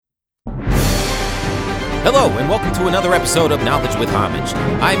Hello, and welcome to another episode of Knowledge with Homage.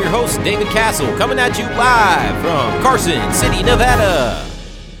 I'm your host, David Castle, coming at you live from Carson City, Nevada.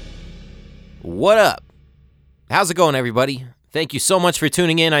 What up? How's it going, everybody? Thank you so much for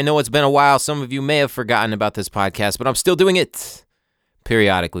tuning in. I know it's been a while. Some of you may have forgotten about this podcast, but I'm still doing it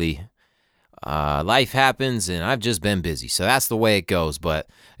periodically. Life happens, and I've just been busy, so that's the way it goes. But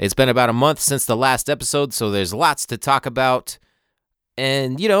it's been about a month since the last episode, so there's lots to talk about.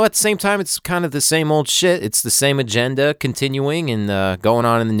 And, you know, at the same time, it's kind of the same old shit. It's the same agenda continuing and going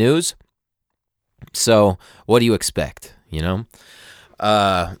on in the news. So what do you expect, you know?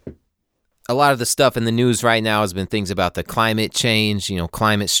 A lot of the stuff in the news right now has been things about the climate change, you know,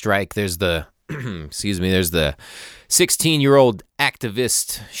 climate strike. There's the, there's the 16-year-old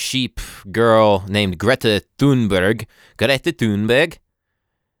activist sheep girl named Greta Thunberg.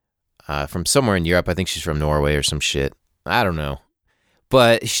 From somewhere in Europe. I think she's from Norway or some shit. I don't know.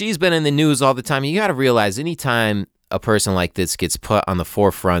 But she's been in the news all the time. You got to realize anytime a person like this gets put on the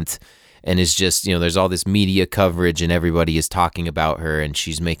forefront and is just, you know, there's all this media coverage and everybody is talking about her and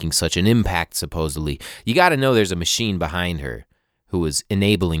she's making such an impact, supposedly. You got to know there's a machine behind her who is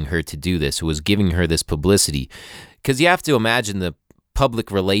enabling her to do this, who is giving her this publicity. Because you have to imagine the public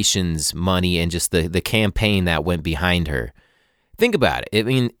relations money and just the campaign that went behind her. Think about it. I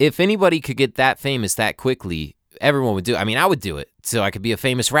mean, if anybody could get that famous that quickly, everyone would do it. I mean, I would do it so I could be a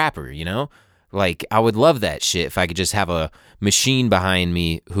famous rapper, you know? Like, I would love that shit if I could just have a machine behind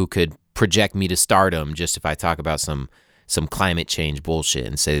me who could project me to stardom just if I talk about some climate change bullshit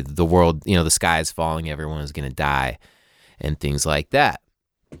and say the world, you know, the sky is falling, everyone is going to die, and things like that.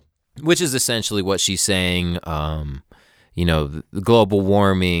 Which is essentially what she's saying, you know, the global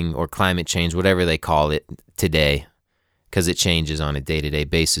warming or climate change, whatever they call it today, because it changes on a day-to-day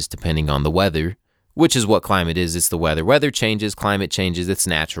basis depending on the weather. Which is what climate is. It's the weather. Weather changes, climate changes. It's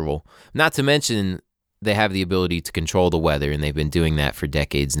natural. Not to mention they have the ability to control the weather, and they've been doing that for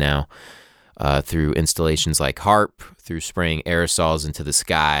decades now through installations like HAARP, through spraying aerosols into the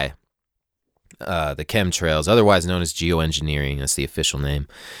sky, the chemtrails, otherwise known as geoengineering. That's the official name.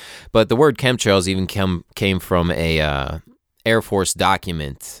 But the word chemtrails even came from a Air Force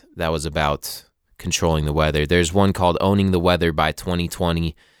document that was about controlling the weather. There's one called Owning the Weather by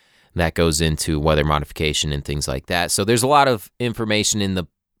 2020. That goes into weather modification and things like that. So there's a lot of information in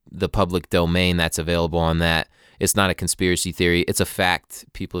the public domain that's available on that. It's not a conspiracy theory. It's a fact.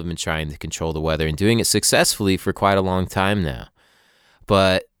 People have been trying to control the weather and doing it successfully for quite a long time now.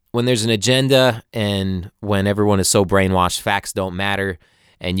 But when there's an agenda and when everyone is so brainwashed, facts don't matter,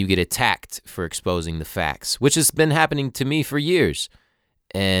 and you get attacked for exposing the facts, which has been happening to me for years.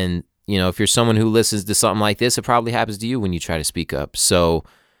 And, you know, if you're someone who listens to something like this, it probably happens to you when you try to speak up. So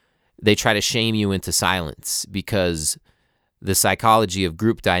they try to shame you into silence because the psychology of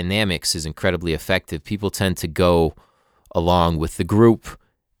group dynamics is incredibly effective. People tend to go along with the group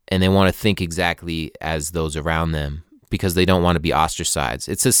and they want to think exactly as those around them because they don't want to be ostracized.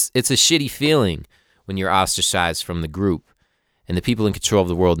 It's a shitty feeling when you're ostracized from the group. And the people in control of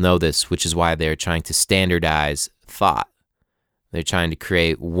the world know this, which is why they're trying to standardize thought. They're trying to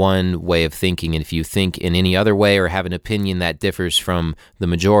create one way of thinking, and if you think in any other way or have an opinion that differs from the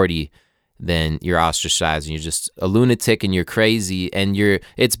majority, then you're ostracized and you're just a lunatic and you're crazy, and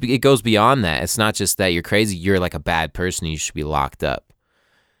it goes beyond that. It's not just that you're crazy, you're like a bad person and you should be locked up,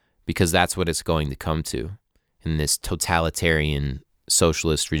 because that's what it's going to come to in this totalitarian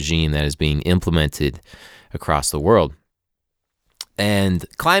socialist regime that is being implemented across the world. And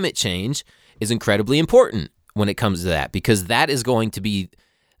climate change is incredibly important when it comes to that, because that is going to be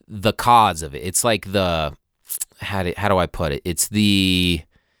the cause of it. It's like how do I put it? It's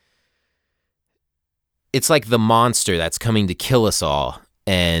like the monster that's coming to kill us all,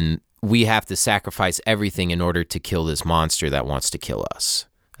 and we have to sacrifice everything in order to kill this monster that wants to kill us,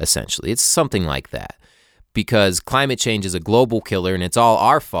 essentially. It's something like that, because climate change is a global killer, and it's all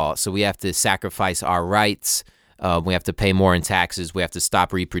our fault, so we have to sacrifice our rights. We have to pay more in taxes. We have to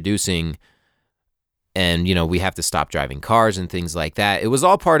stop reproducing. And, you know, we have to stop driving cars and things like that. It was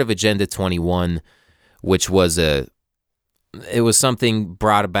all part of Agenda 21, which was something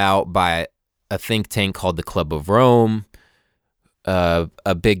brought about by a think tank called the Club of Rome.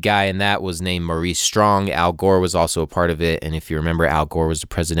 A big guy in that was named Maurice Strong. Al Gore was also a part of it. And if you remember, Al Gore was the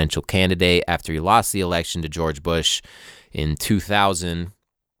presidential candidate after he lost the election to George Bush in 2000.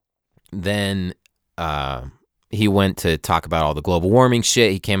 Then he went to talk about all the global warming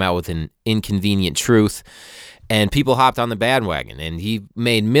shit. He came out with an inconvenient truth, and people hopped on the bandwagon, and he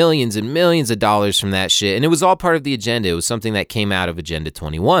made millions and millions of dollars from that shit. And it was all part of the agenda. It was something that came out of Agenda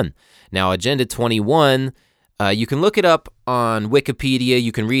 21. Now, Agenda 21 You can look it up on Wikipedia.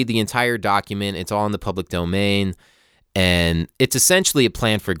 You can read the entire document. It's all in the public domain. And it's essentially a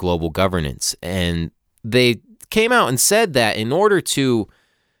plan for global governance. And they came out and said that in order to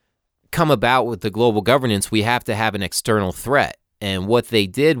come about with the global governance, we have to have an external threat. And what they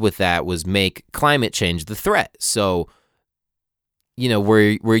did with that was make climate change the threat. So,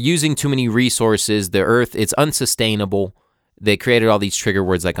 we're using too many resources. The Earth, it's unsustainable. They created all these trigger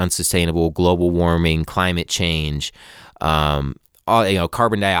words like unsustainable, global warming, climate change.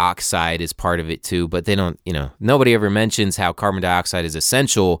 Carbon dioxide is part of it too, but they don't, nobody ever mentions how carbon dioxide is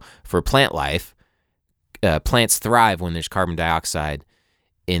essential for plant life. Plants thrive when there's carbon dioxide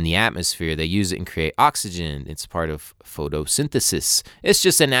in the atmosphere. They use it and create oxygen. It's part of photosynthesis. It's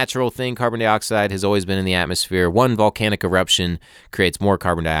just a natural thing. Carbon dioxide has always been in the atmosphere. One volcanic eruption creates more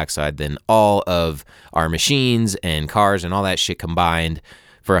carbon dioxide than all of our machines and cars and all that shit combined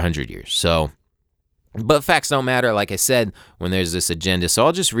for 100 years. So, but facts don't matter, like I said, when there's this agenda. So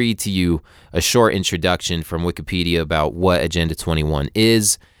I'll just read to you a short introduction from Wikipedia about what Agenda 21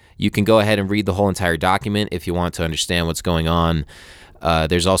 is. You can go ahead and read the whole entire document if you want to understand what's going on.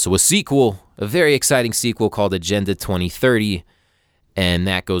 There's also a sequel, a very exciting sequel called Agenda 2030, and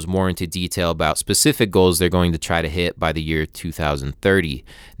that goes more into detail about specific goals they're going to try to hit by the year 2030.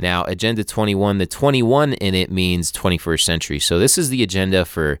 Now, Agenda 21, the 21 in it means 21st century. So this is the agenda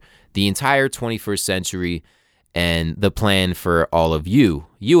for the entire 21st century and the plan for all of you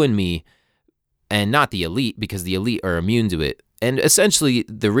and me, and not the elite, because the elite are immune to it. And essentially,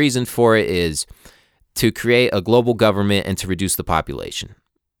 the reason for it is to create a global government and to reduce the population.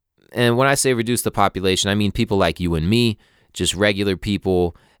 And when I say reduce the population, I mean people like you and me, just regular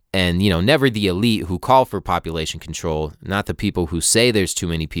people, and, never the elite who call for population control, not the people who say there's too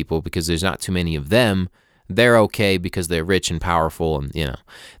many people, because there's not too many of them. They're okay because they're rich and powerful, and,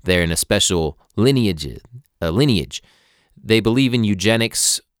 they're in a special lineage. They believe in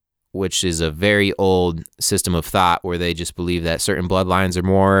eugenics, which is a very old system of thought where they just believe that certain bloodlines are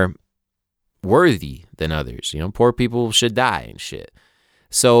more worthy than others. Poor people should die and shit.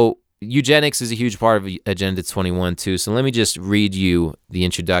 So eugenics is a huge part of Agenda 21 too. So let me just read you the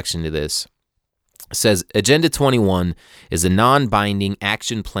introduction to this. It says, Agenda 21 is a non-binding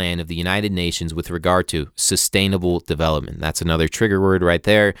action plan of the United Nations with regard to sustainable development. That's another trigger word right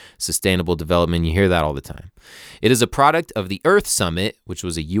there, sustainable development. You hear that all the time. It is a product of the Earth Summit, which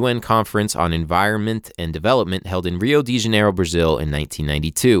was a UN conference on environment and development held in Rio de Janeiro, Brazil in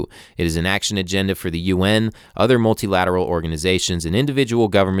 1992. It is an action agenda for the UN, other multilateral organizations, and individual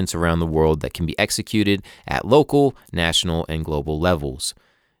governments around the world that can be executed at local, national, and global levels.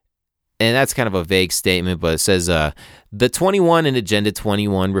 And that's kind of a vague statement, but it says the 21 in Agenda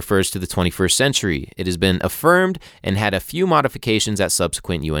 21 refers to the 21st century. It has been affirmed and had a few modifications at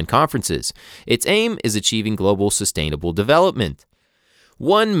subsequent UN conferences. Its aim is achieving global sustainable development.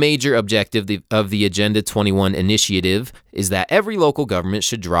 One major objective of the Agenda 21 initiative is that every local government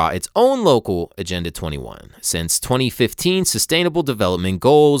should draw its own local Agenda 21. Since 2015, sustainable development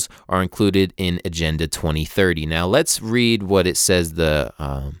goals are included in Agenda 2030. Now, let's read what it says the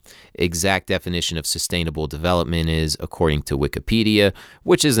exact definition of sustainable development is according to Wikipedia,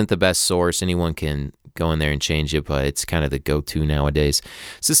 which isn't the best source. Anyone can go in there and change it, but it's kind of the go-to nowadays.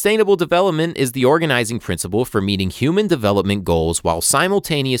 Sustainable development is the organizing principle for meeting human development goals while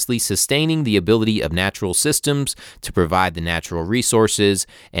simultaneously sustaining the ability of natural systems to provide the natural resources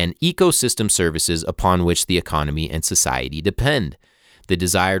and ecosystem services upon which the economy and society depend. The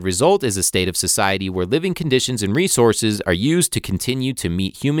desired result is a state of society where living conditions and resources are used to continue to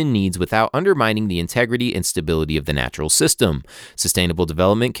meet human needs without undermining the integrity and stability of the natural system. Sustainable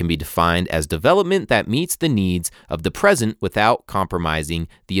development can be defined as development that meets the needs of the present without compromising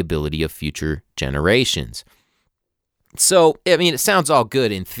the ability of future generations. So, I mean, it sounds all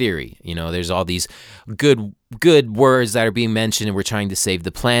good in theory. There's all these good words that are being mentioned, and we're trying to save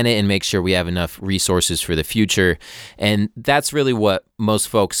the planet and make sure we have enough resources for the future. And that's really what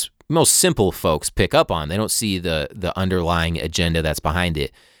most simple folks pick up on. They don't see the underlying agenda that's behind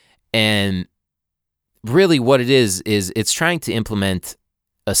it. And really what it is it's trying to implement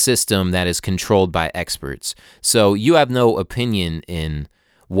a system that is controlled by experts. So you have no opinion in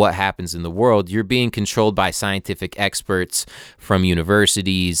what happens in the world. You're being controlled by scientific experts from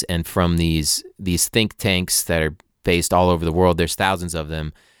universities and from these think tanks that are based all over the world. There's thousands of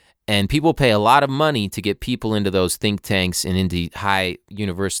them. And people pay a lot of money to get people into those think tanks and into high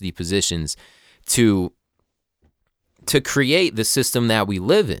university positions to create the system that we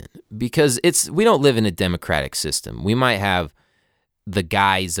live in, because we don't live in a democratic system. We might have the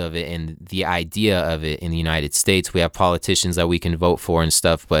guise of it and the idea of it in the United States. We have politicians that we can vote for and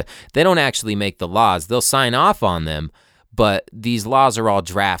stuff, but they don't actually make the laws. They'll sign off on them, but these laws are all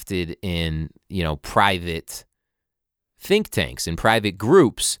drafted in, private think tanks and private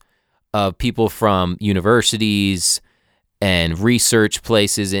groups of people from universities and research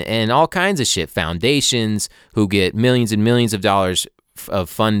places and all kinds of shit, foundations who get millions and millions of dollars of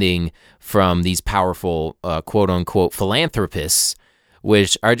funding from these powerful, quote unquote, philanthropists,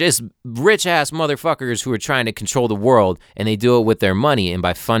 which are just rich ass motherfuckers who are trying to control the world, and they do it with their money and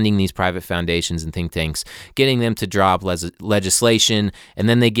by funding these private foundations and think tanks, getting them to drop legislation, and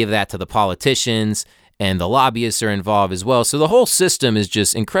then they give that to the politicians, and the lobbyists are involved as well. So the whole system is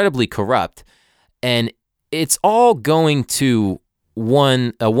just incredibly corrupt, and it's all going to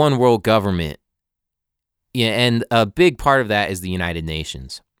a one world government. Yeah, and a big part of that is the United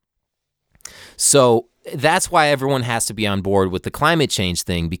Nations. So that's why everyone has to be on board with the climate change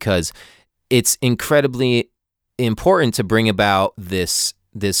thing, because it's incredibly important to bring about this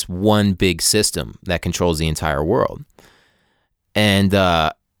one big system that controls the entire world. And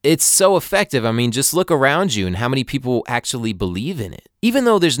it's so effective. I mean, just look around you and how many people actually believe in it. Even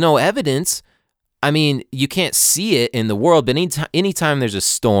though there's no evidence, I mean, you can't see it in the world, but anytime there's a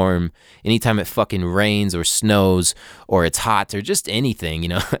storm, anytime it fucking rains or snows or it's hot or just anything,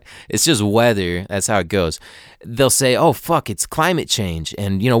 it's just weather. That's how it goes. They'll say, oh, fuck, it's climate change.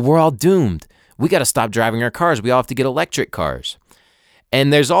 And, we're all doomed. We got to stop driving our cars. We all have to get electric cars.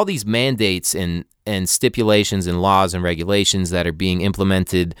 And there's all these mandates and stipulations and laws and regulations that are being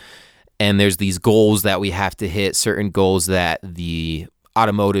implemented. And there's these goals that we have to hit, certain goals that the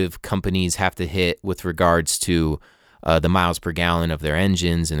automotive companies have to hit with regards to the miles per gallon of their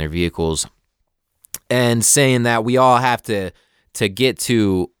engines and their vehicles, and saying that we all have to get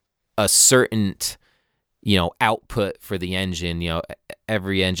to a certain output for the engine.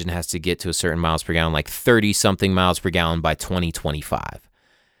 Every engine has to get to a certain miles per gallon, like 30 something miles per gallon by 2025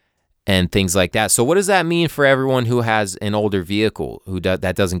 and things like that. So what does that mean for everyone who has an older vehicle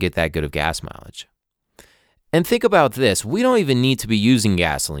that doesn't get that good of gas mileage? And think about this. We don't even need to be using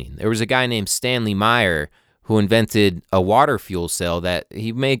gasoline. There was a guy named Stanley Meyer who invented a water fuel cell that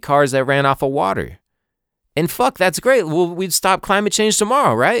he made cars that ran off of water. And fuck, that's great. Well, we'd stop climate change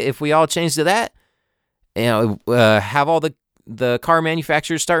tomorrow, right? If we all changed to that, have all the car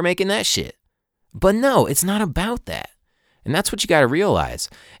manufacturers start making that shit. But no, it's not about that. And that's what you got to realize.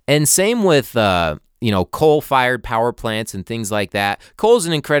 And same with, coal-fired power plants and things like that. Coal is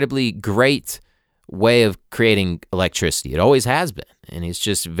an incredibly great way of creating electricity. It always has been, and it's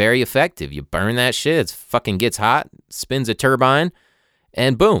just very effective. You burn that shit, it fucking gets hot, spins a turbine,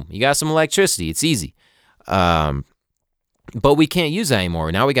 and boom, you got some electricity. It's easy. But we can't use that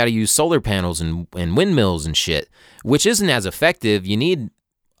anymore. Now we got to use solar panels and windmills and shit, which isn't as effective. You need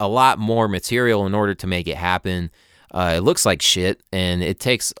a lot more material in order to make it happen. It looks like shit, and it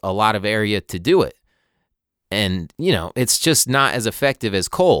takes a lot of area to do it. And, it's just not as effective as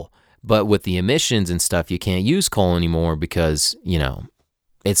coal. But with the emissions and stuff, you can't use coal anymore because,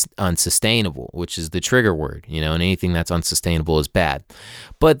 it's unsustainable, which is the trigger word, and anything that's unsustainable is bad.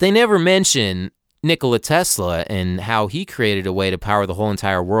 But they never mention Nikola Tesla and how he created a way to power the whole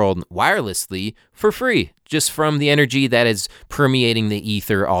entire world wirelessly for free, just from the energy that is permeating the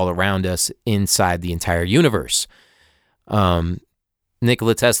ether all around us inside the entire universe.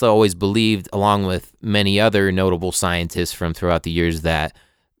 Nikola Tesla always believed, along with many other notable scientists from throughout the years, that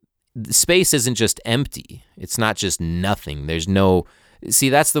space isn't just empty. It's not just nothing.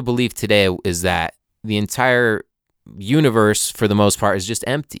 That's the belief today, is that the entire universe, for the most part, is just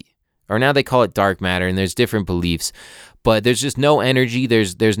empty. Or now they call it dark matter, and there's different beliefs. But there's just no energy.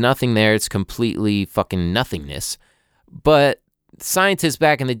 There's nothing there. It's completely fucking nothingness. But scientists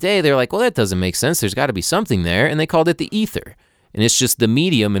back in the day, they're like, well, that doesn't make sense. There's got to be something there. And they called it the ether. And it's just the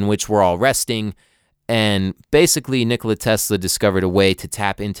medium in which we're all resting. And basically, Nikola Tesla discovered a way to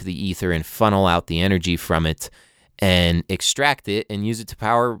tap into the ether and funnel out the energy from it and extract it and use it to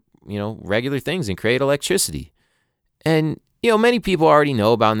power, regular things and create electricity. And, many people already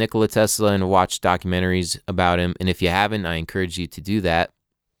know about Nikola Tesla and watch documentaries about him. And if you haven't, I encourage you to do that.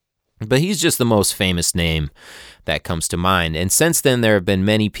 But he's just the most famous name that comes to mind. And since then, there have been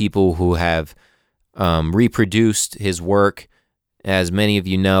many people who have reproduced his work. As many of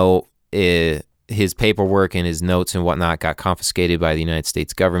you know, his paperwork and his notes and whatnot got confiscated by the United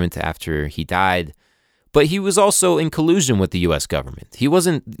States government after he died. But he was also in collusion with the U.S. government. He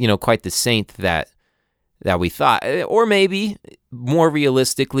wasn't, quite the saint that we thought. Or maybe, more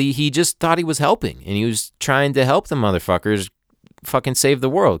realistically, he just thought he was helping. And he was trying to help the motherfuckers fucking save the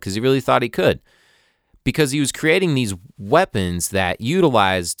world because he really thought he could. because he was creating these weapons that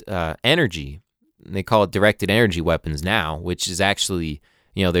utilized energy. They call it directed energy weapons now, which is actually,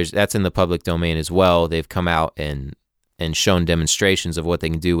 that's in the public domain as well. They've come out and shown demonstrations of what they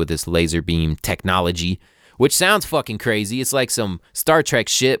can do with this laser beam technology, which sounds fucking crazy. It's like some Star Trek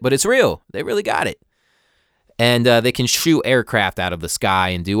shit, but it's real. They really got it. And they can shoot aircraft out of the sky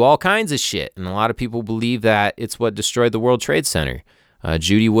and do all kinds of shit. And a lot of people believe that it's what destroyed the World Trade Center.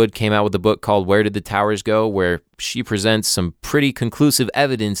 Judy Wood came out with a book called Where Did the Towers Go?, where she presents some pretty conclusive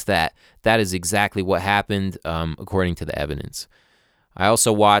evidence that is exactly what happened, according to the evidence. I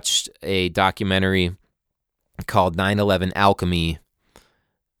also watched a documentary called 9/11 Alchemy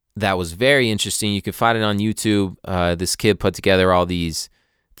that was very interesting. You can find it on YouTube. This kid put together all these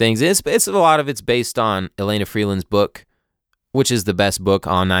things. It's a lot of it's based on Elena Freeland's book, which is the best book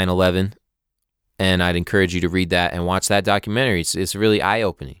on 9/11. And I'd encourage you to read that and watch that documentary. It's really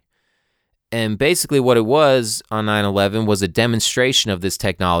eye-opening. And basically what it was on 9/11 was a demonstration of this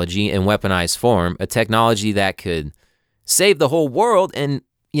technology in weaponized form, a technology that could save the whole world. And,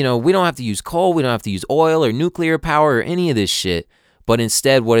 we don't have to use coal, we don't have to use oil or nuclear power or any of this shit. But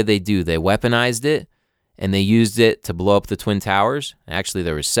instead, what did they do? They weaponized it, and they used it to blow up the Twin Towers. Actually,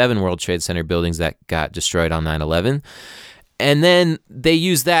 there were 7 World Trade Center buildings that got destroyed on 9/11. And then they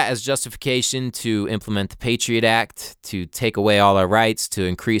used that as justification to implement the Patriot Act, to take away all our rights, to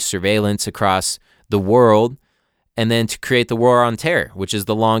increase surveillance across the world, and then to create the War on Terror, which is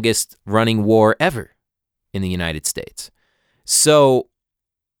the longest running war ever in the United States. So,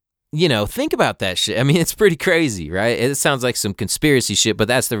 think about that shit. I mean, it's pretty crazy, right? It sounds like some conspiracy shit, but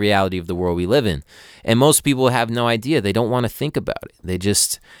that's the reality of the world we live in. And most people have no idea. They don't want to think about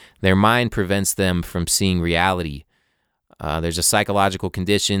it. Their mind prevents them from seeing reality. There's a psychological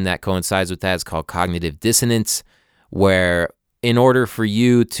condition that coincides with that. It's called cognitive dissonance, where in order for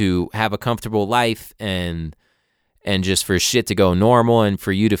you to have a comfortable life and just for shit to go normal and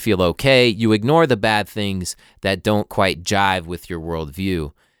for you to feel okay, you ignore the bad things that don't quite jive with your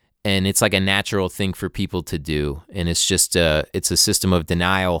worldview. And it's like a natural thing for people to do. And it's just it's a system of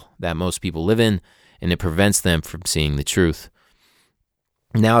denial that most people live in, and it prevents them from seeing the truth.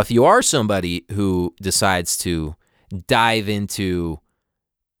 Now, if you are somebody who decides to dive into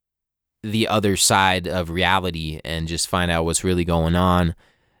the other side of reality and just find out what's really going on,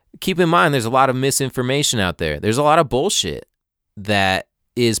 keep in mind there's a lot of misinformation out there. There's a lot of bullshit that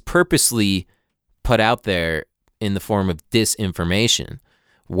is purposely put out there in the form of disinformation,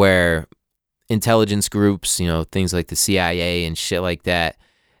 where intelligence groups, things like the CIA and shit like that,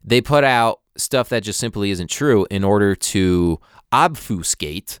 they put out stuff that just simply isn't true in order to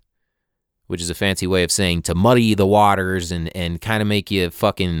obfuscate, which is a fancy way of saying to muddy the waters and kind of make you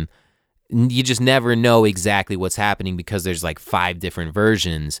you just never know exactly what's happening because there's like 5 different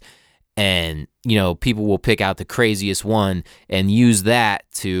versions. And, people will pick out the craziest one and use that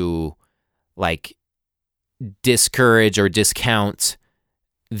to like discourage or discount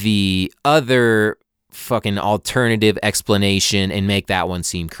the other fucking alternative explanation and make that one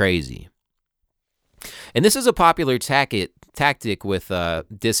seem crazy. And this is a popular tactic with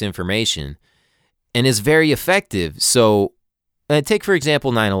disinformation, and is very effective. So take, for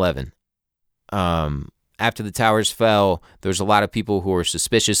example, 9/11. After the towers fell, there's a lot of people who were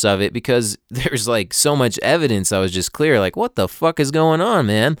suspicious of it because there's like so much evidence that was just clear. Like, what the fuck is going on,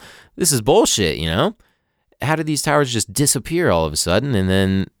 man? This is bullshit, How did these towers just disappear all of a sudden? And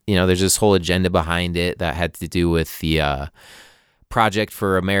then, there's this whole agenda behind it that had to do with the Project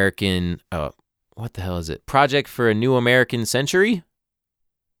for American... what the hell is it? Project for a New American Century?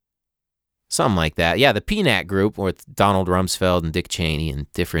 Something like that. Yeah, the PNAC group with Donald Rumsfeld and Dick Cheney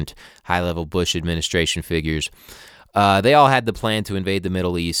and different high-level Bush administration figures. They all had the plan to invade the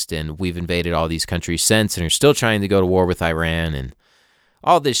Middle East, and we've invaded all these countries since and are still trying to go to war with Iran and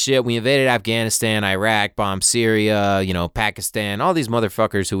all this shit. We invaded Afghanistan, Iraq, bombed Syria, Pakistan, all these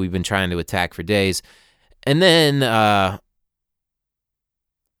motherfuckers who we've been trying to attack for days. And then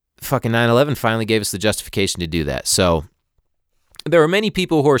fucking 9/11 finally gave us the justification to do that. So there were many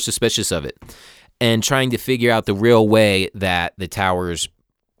people who are suspicious of it and trying to figure out the real way that the towers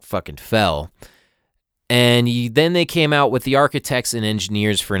fucking fell. And then they came out with the architects and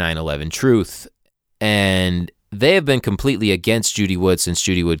engineers for 9/11 Truth. And they have been completely against Judy Wood since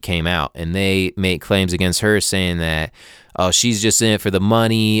Judy Wood came out. And they make claims against her saying that, oh, she's just in it for the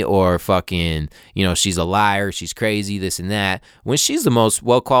money, or fucking, she's a liar, she's crazy, this and that, when she's the most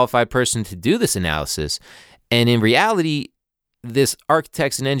well-qualified person to do this analysis. And in reality, this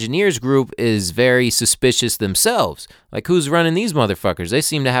architects and engineers group is very suspicious themselves. Like, who's running these motherfuckers? They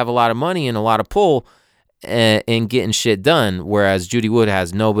seem to have a lot of money and a lot of pull, and getting shit done, whereas Judy Wood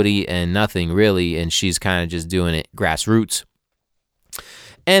has nobody and nothing really, and she's kind of just doing it grassroots.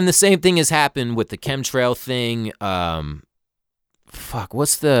 And the same thing has happened with the chemtrail thing.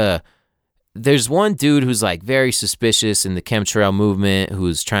 There's one dude who's like very suspicious in the chemtrail movement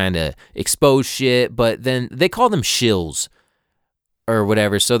who's trying to expose shit, but then they call them shills or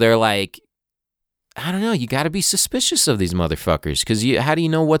whatever. So they're like, I don't know, you got to be suspicious of these motherfuckers because how do you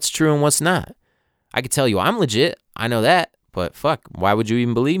know what's true and what's not? I could tell you I'm legit. I know that, but fuck, why would you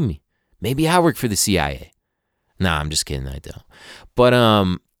even believe me? Maybe I work for the CIA. Nah, I'm just kidding. I don't. But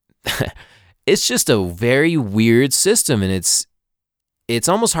it's just a very weird system, and it's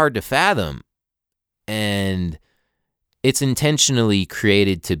almost hard to fathom, and it's intentionally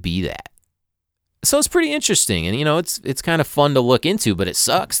created to be that. So it's pretty interesting, and it's kind of fun to look into, but it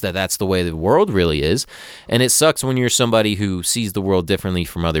sucks that that's the way the world really is, and it sucks when you're somebody who sees the world differently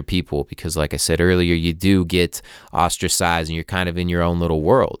from other people, because like I said earlier, you do get ostracized, and you're kind of in your own little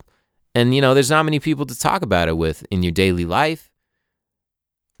world. And, there's not many people to talk about it with in your daily life.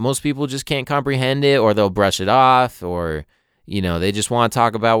 Most people just can't comprehend it, or they'll brush it off, or, they just want to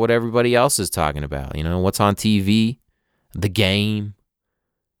talk about what everybody else is talking about. What's on TV, the game,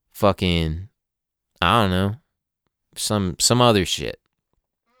 fucking, I don't know, some other shit.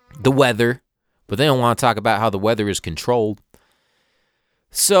 The weather, but they don't want to talk about how the weather is controlled.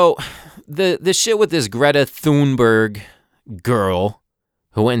 So the shit with this Greta Thunberg girl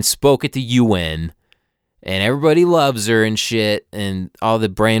who went and spoke at the UN, and everybody loves her and shit, and all the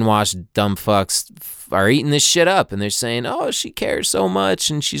brainwashed dumb fucks are eating this shit up, and they're saying, oh, she cares so much,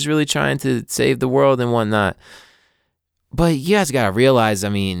 and she's really trying to save the world and whatnot. But you guys gotta realize,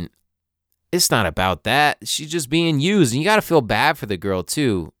 it's not about that. She's just being used, and you gotta feel bad for the girl,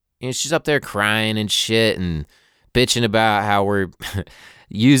 too. She's up there crying and shit, and bitching about how we're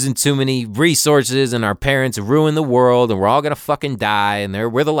using too many resources and our parents ruin the world and we're all gonna fucking die and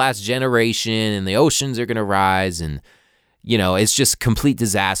we're the last generation and the oceans are gonna rise and it's just complete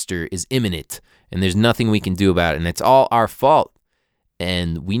disaster is imminent and there's nothing we can do about it and it's all our fault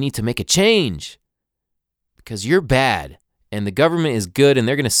and we need to make a change because you're bad and the government is good and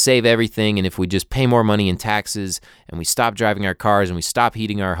they're gonna save everything, and if we just pay more money in taxes and we stop driving our cars and we stop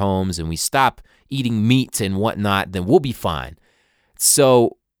heating our homes and we stop eating meat and whatnot, then we'll be fine.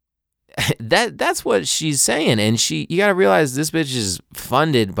 So that's what she's saying, and you got to realize this bitch is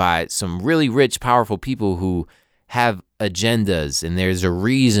funded by some really rich, powerful people who have agendas, and there's a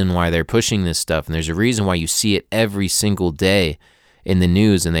reason why they're pushing this stuff, and there's a reason why you see it every single day in the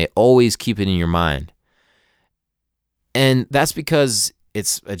news, and they always keep it in your mind. And that's because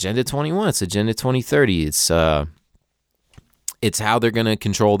it's Agenda 21, it's Agenda 2030, it's how they're going to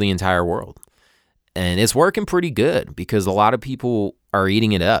control the entire world. And it's working pretty good because a lot of people are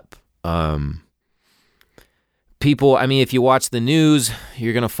eating it up. If you watch the news,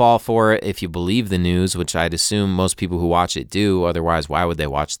 you're going to fall for it if you believe the news, which I'd assume most people who watch it do. Otherwise, why would they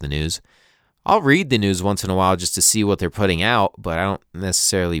watch the news? I'll read the news once in a while just to see what they're putting out, but I don't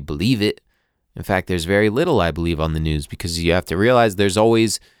necessarily believe it. In fact, there's very little I believe on the news because you have to realize there's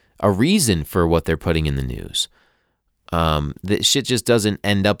always a reason for what they're putting in the news. That shit just doesn't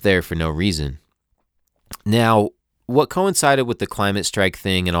end up there for no reason. Now, what coincided with the climate strike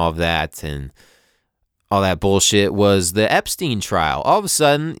thing and all of that and all that bullshit was the Epstein trial. All of a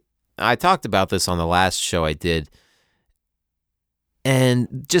sudden, I talked about this on the last show I did,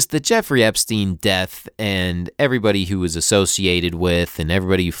 and just the Jeffrey Epstein death and everybody who was associated with and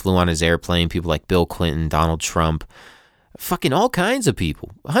everybody who flew on his airplane, people like Bill Clinton, Donald Trump, fucking all kinds of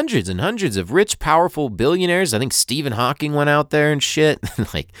people, hundreds and hundreds of rich, powerful billionaires. I think Stephen Hawking went out there and shit,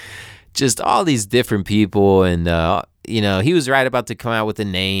 like just all these different people. And, he was right about to come out with the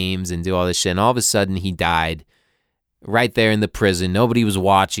names and do all this shit. And all of a sudden he died right there in the prison. Nobody was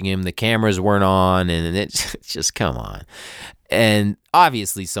watching him. The cameras weren't on. And it just, come on. And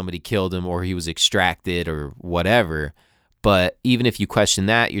obviously somebody killed him or he was extracted or whatever. But even if you question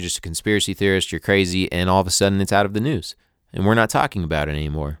that, you're just a conspiracy theorist, you're crazy, and all of a sudden it's out of the news. And we're not talking about it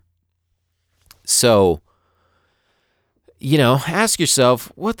anymore. So, ask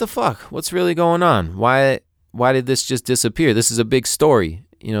yourself, what the fuck? What's really going on? Why did this just disappear? This is a big story.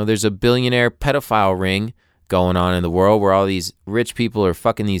 There's a billionaire pedophile ring going on in the world where all these rich people are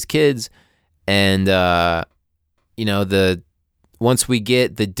fucking these kids. And, once we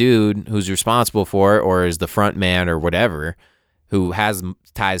get the dude who's responsible for it or is the front man or whatever, who has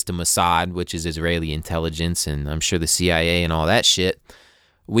ties to Mossad, which is Israeli intelligence, and I'm sure the CIA and all that shit,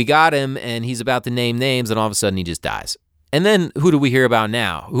 we got him and he's about to name names and all of a sudden he just dies. And then who do we hear about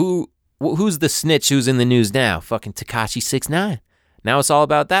now? Who's the snitch who's in the news now? Fucking Tekashi 6ix9ine. Now it's all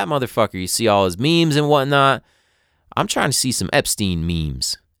about that motherfucker. You see all his memes and whatnot. I'm trying to see some Epstein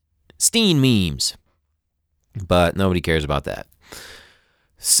memes. Steen memes. But nobody cares about that.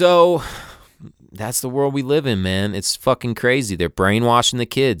 So that's the world we live in, man. It's fucking crazy. They're brainwashing the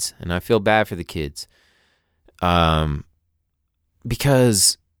kids, and I feel bad for the kids.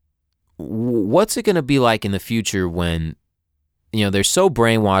 Because what's it going to be like in the future when, they're so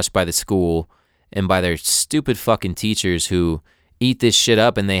brainwashed by the school and by their stupid fucking teachers who eat this shit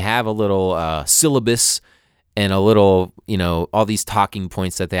up, and they have a little syllabus and a little, all these talking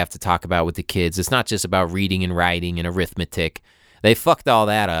points that they have to talk about with the kids. It's not just about reading and writing and arithmetic. They fucked all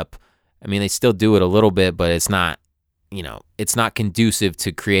that up. I mean, they still do it a little bit, but it's not, it's not conducive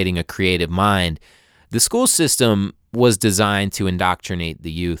to creating a creative mind. The school system was designed to indoctrinate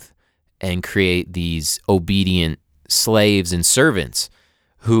the youth and create these obedient slaves and servants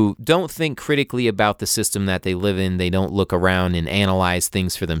who don't think critically about the system that they live in. They don't look around and analyze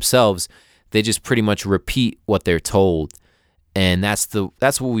things for themselves. They just pretty much repeat what they're told. And that's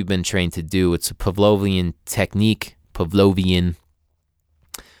what we've been trained to do. It's a Pavlovian technique.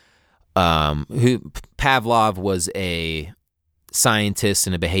 Pavlov was a scientist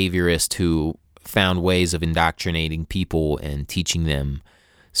and a behaviorist who found ways of indoctrinating people and teaching them.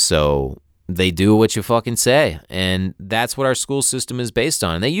 So they do what you fucking say. And that's what our school system is based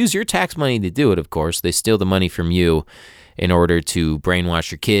on. And they use your tax money to do it, of course. They steal the money from you in order to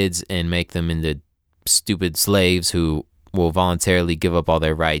brainwash your kids and make them into stupid slaves who will voluntarily give up all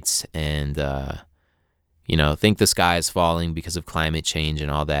their rights and, think the sky is falling because of climate change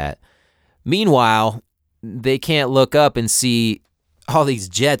and all that. Meanwhile, they can't look up and see all these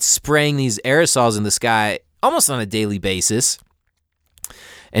jets spraying these aerosols in the sky almost on a daily basis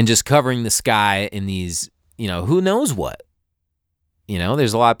and just covering the sky in these, who knows what.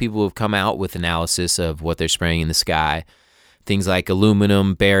 There's a lot of people who have come out with analysis of what they're spraying in the sky. Things like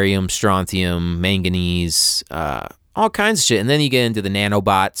aluminum, barium, strontium, manganese, all kinds of shit. And then you get into the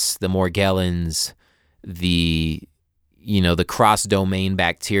nanobots, the Morgellons, the cross-domain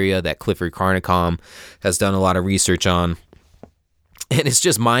bacteria that Clifford Carnicom has done a lot of research on. And it's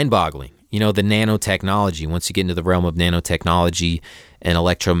just mind-boggling. The nanotechnology, once you get into the realm of nanotechnology and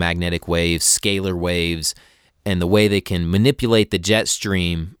electromagnetic waves, scalar waves, and the way they can manipulate the jet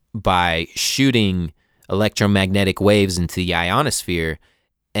stream by shooting electromagnetic waves into the ionosphere,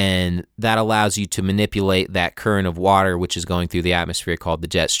 and that allows you to manipulate that current of water which is going through the atmosphere called the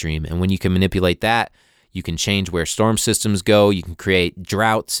jet stream. And when you can manipulate that, you can change where storm systems go. You can create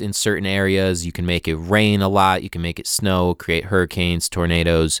droughts in certain areas. You can make it rain a lot. You can make it snow, create hurricanes,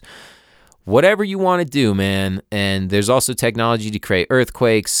 tornadoes, whatever you want to do, man. And there's also technology to create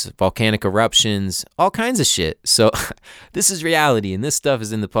earthquakes, volcanic eruptions, all kinds of shit. So this is reality, and this stuff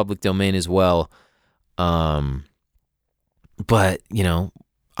is in the public domain as well. But,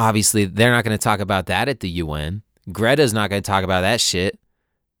 obviously they're not going to talk about that at the UN. Greta's not going to talk about that shit.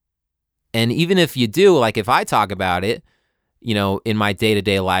 And even if you do, like if I talk about it, in my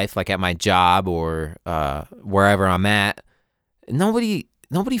day-to-day life, like at my job or wherever I'm at, nobody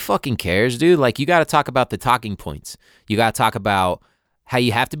fucking cares, dude. Like, you got to talk about the talking points. You got to talk about how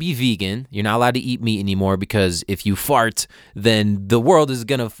you have to be vegan. You're not allowed to eat meat anymore because if you fart, then the world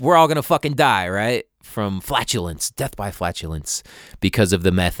we're all gonna fucking die, right? From flatulence, death by flatulence because of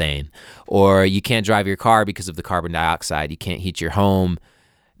the methane. Or you can't drive your car because of the carbon dioxide. You can't heat your home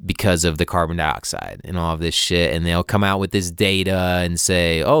because of the carbon dioxide and all of this shit. And they'll come out with this data and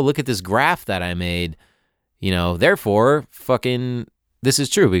say, oh, look at this graph that I made. Therefore, fucking, this is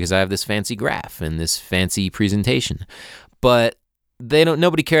true because I have this fancy graph and this fancy presentation. But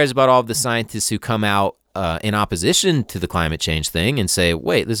nobody cares about all of the scientists who come out in opposition to the climate change thing and say,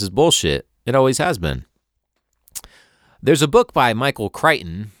 wait, this is bullshit. It always has been. There's a book by Michael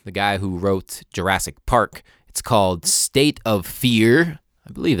Crichton, the guy who wrote Jurassic Park. It's called State of Fear.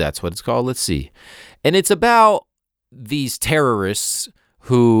 I believe that's what it's called. Let's see. And it's about these terrorists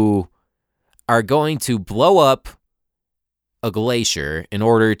who are going to blow up a glacier in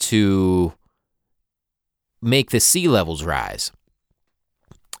order to make the sea levels rise.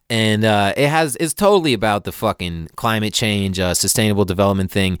 And it's totally about the fucking climate change, sustainable development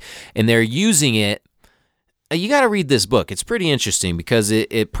thing. And they're using it. You got to read this book. It's pretty interesting because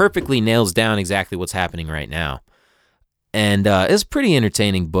it perfectly nails down exactly what's happening right now. And it's a pretty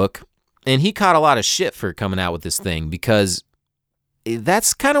entertaining book. And he caught a lot of shit for coming out with this thing because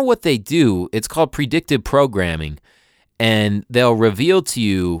that's kind of what they do. It's called predictive programming. And they'll reveal to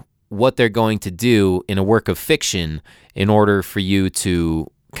you what they're going to do in a work of fiction in order for you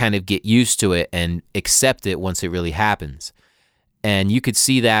to kind of get used to it and accept it once it really happens. And you could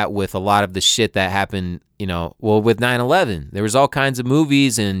see that with a lot of the shit that happened, with 9/11. There was all kinds of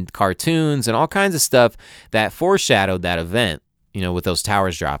movies and cartoons and all kinds of stuff that foreshadowed that event, with those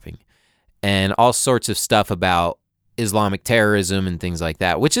towers dropping. And all sorts of stuff about Islamic terrorism and things like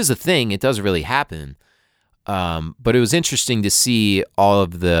that, which is a thing. It does really happen. But it was interesting to see all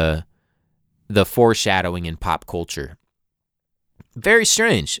of the foreshadowing in pop culture. Very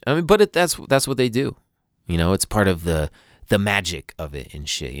strange. I mean, but that's what they do. It's part of the magic of it and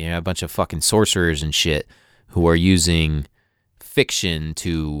shit. A bunch of fucking sorcerers and shit who are using fiction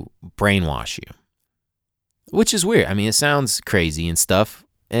to brainwash you, which is weird. I mean, it sounds crazy and stuff,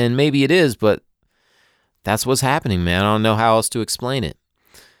 and maybe it is, but that's what's happening, man. I don't know how else to explain it.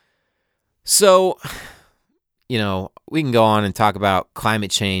 So, we can go on and talk about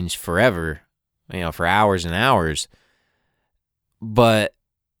climate change forever, for hours and hours, but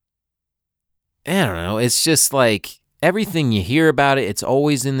I don't know. It's just like, everything you hear about it, it's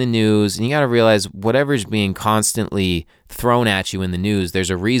always in the news, and you got to realize whatever's being constantly thrown at you in the news,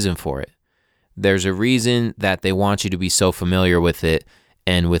 there's a reason for it. There's a reason that they want you to be so familiar with it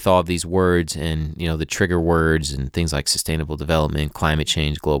and with all of these words and, the trigger words and things like sustainable development, climate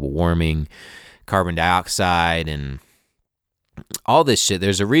change, global warming, carbon dioxide, and all this shit.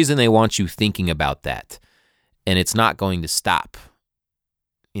 There's a reason they want you thinking about that, and it's not going to stop.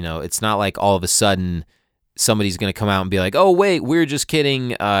 It's not like all of a sudden somebody's going to come out and be like, oh, wait, we're just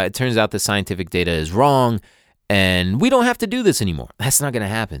kidding. It turns out the scientific data is wrong and we don't have to do this anymore. That's not going to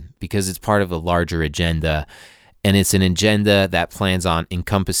happen because it's part of a larger agenda. And it's an agenda that plans on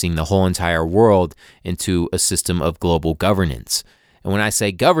encompassing the whole entire world into a system of global governance. And when I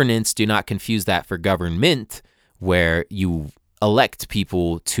say governance, do not confuse that for government, where you elect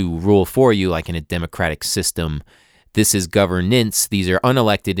people to rule for you like in a democratic system. This is governance. These are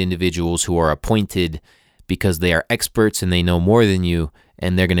unelected individuals who are appointed because they are experts and they know more than you,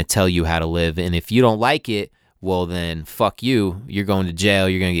 and they're going to tell you how to live. And if you don't like it, well, then fuck you. You're going to jail.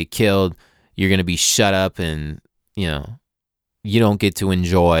 You're going to get killed. You're going to be shut up, and, you don't get to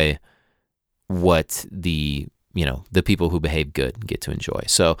enjoy what the people who behave good get to enjoy.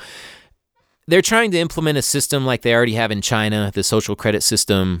 So they're trying to implement a system like they already have in China, the social credit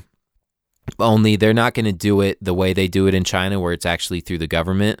system, only they're not going to do it the way they do it in China, where it's actually through the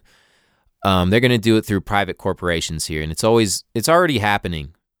government. They're going to do it through private corporations here, and it's already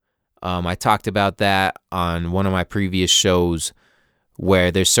happening. I talked about that on one of my previous shows,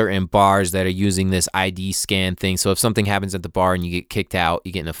 where there's certain bars that are using this ID scan thing. So if something happens at the bar and you get kicked out,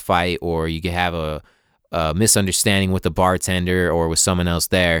 you get in a fight, or you can have a misunderstanding with the bartender or with someone else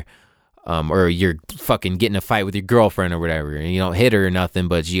there, or you're fucking getting a fight with your girlfriend or whatever, and you don't hit her or nothing,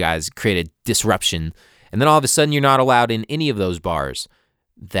 but you guys create a disruption, and then all of a sudden you're not allowed in any of those bars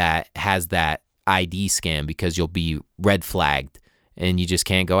that has that ID scan because you'll be red flagged and you just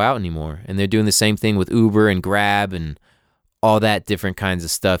can't go out anymore. And they're doing the same thing with Uber and Grab and all that different kinds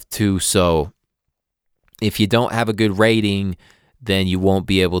of stuff too. So if you don't have a good rating, then you won't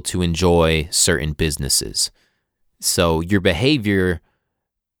be able to enjoy certain businesses. So your behavior,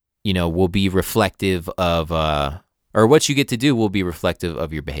 will be reflective of, or what you get to do will be reflective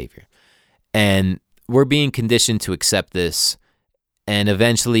of your behavior. And we're being conditioned to accept this. And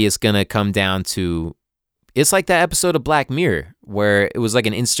eventually it's going to come down to, it's like that episode of Black Mirror where it was like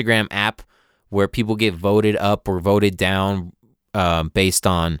an Instagram app where people get voted up or voted down based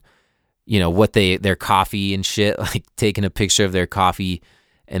on, what their coffee and shit, like taking a picture of their coffee,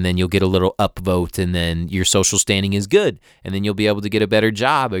 and then you'll get a little upvote, and then your social standing is good, and then you'll be able to get a better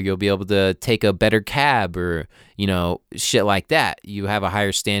job, or you'll be able to take a better cab, or, shit like that. You have a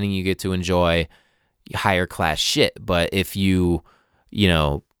higher standing, you get to enjoy higher class shit. But if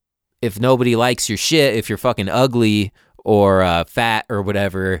if nobody likes your shit, if you're fucking ugly or fat or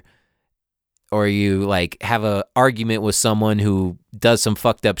whatever, or you like have a argument with someone who does some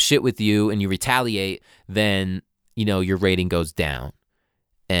fucked up shit with you and you retaliate, then, your rating goes down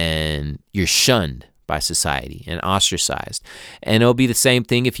and you're shunned by society and ostracized. And it'll be the same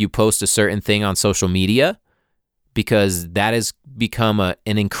thing if you post a certain thing on social media, because that has become an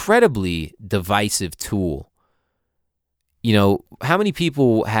incredibly divisive tool. How many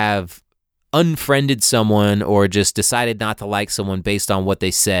people have unfriended someone or just decided not to like someone based on what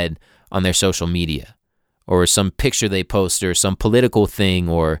they said on their social media, or some picture they posted, or some political thing,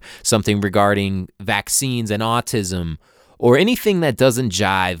 or something regarding vaccines and autism, or anything that doesn't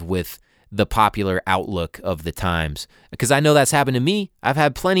jive with the popular outlook of the times? Because I know that's happened to me. I've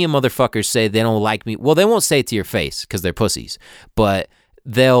had plenty of motherfuckers say they don't like me. Well, they won't say it to your face because they're pussies, but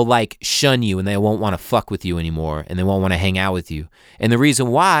they'll shun you and they won't want to fuck with you anymore, and they won't want to hang out with you. And the reason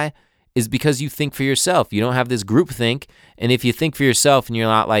why is because you think for yourself. You don't have this group think. And if you think for yourself and you're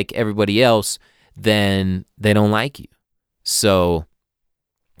not like everybody else, then they don't like you. So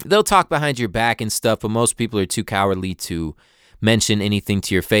they'll talk behind your back and stuff, but most people are too cowardly to mention anything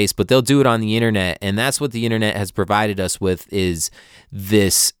to your face, but they'll do it on the internet. And that's what the internet has provided us with, is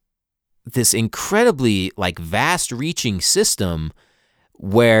this incredibly like vast reaching system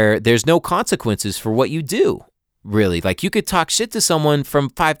where there's no consequences for what you do. Really, like you could talk shit to someone from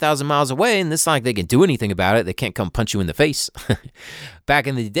 5,000 miles away and it's not like they can do anything about it. They can't come punch you in the face. Back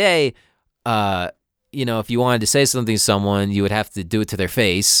in the day, if you wanted to say something to someone, you would have to do it to their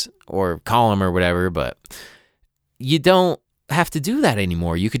face or call them or whatever, but you don't have to do that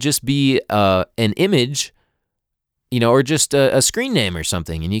anymore. You could just be an image, or just a screen name or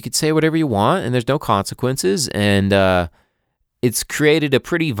something, and you could say whatever you want and there's no consequences. And it's created a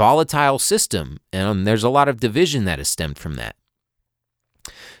pretty volatile system, and there's a lot of division that has stemmed from that.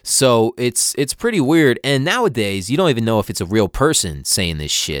 So it's pretty weird. And nowadays, you don't even know if it's a real person saying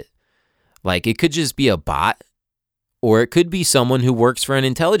this shit. Like, it could just be a bot, or it could be someone who works for an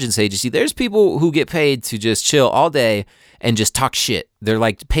intelligence agency. There's people who get paid to just chill all day and just talk shit. They're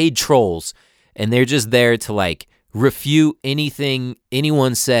like paid trolls, and they're just there to like refute anything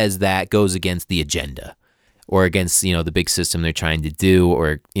anyone says that goes against the agenda, or against, the big system they're trying to do,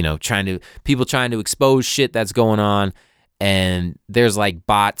 or, people trying to expose shit that's going on. And there's like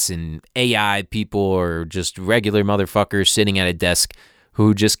bots and AI people, or just regular motherfuckers sitting at a desk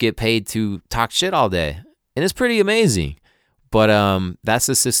who just get paid to talk shit all day. And it's pretty amazing. But that's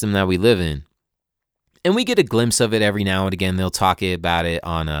the system that we live in. And we get a glimpse of it every now and again. They'll talk about it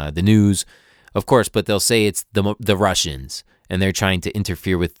on the news, of course, but they'll say it's the Russians, and they're trying to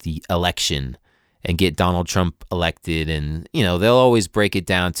interfere with the election and get Donald Trump elected. And, they'll always break it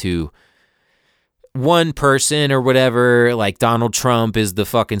down to one person or whatever, like Donald Trump is the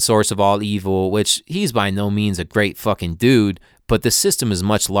fucking source of all evil, which he's by no means a great fucking dude, but the system is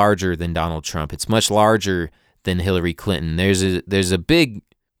much larger than Donald Trump. It's much larger than Hillary Clinton. There's a big,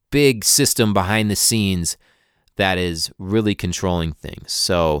 big system behind the scenes that is really controlling things.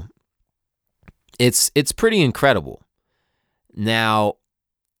 So it's pretty incredible. Now,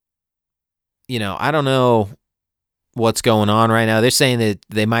 I don't know what's going on right now. They're saying that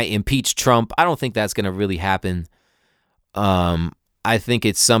they might impeach Trump. I don't think that's going to really happen. I think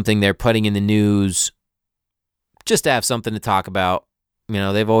it's something they're putting in the news just to have something to talk about.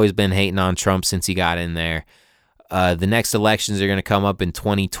 They've always been hating on Trump since he got in there. The next elections are going to come up in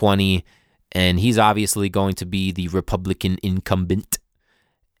 2020, and he's obviously going to be the Republican incumbent.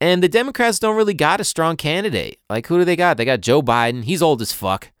 And the Democrats don't really got a strong candidate. Like, who do they got? They got Joe Biden. He's old as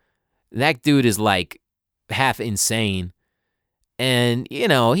fuck. That dude is like half insane. And,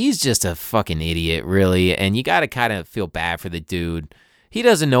 he's just a fucking idiot, really. And you got to kind of feel bad for the dude. He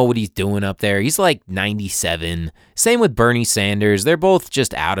doesn't know what he's doing up there. He's like 97. Same with Bernie Sanders. They're both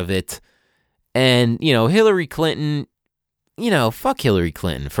just out of it. And, Hillary Clinton, fuck Hillary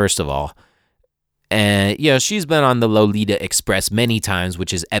Clinton, first of all. And, she's been on the Lolita Express many times,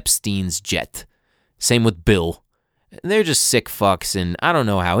 which is Epstein's jet. Same with Bill. They're just sick fucks, and I don't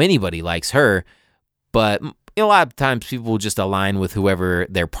know how anybody likes her, but a lot of times people will just align with whoever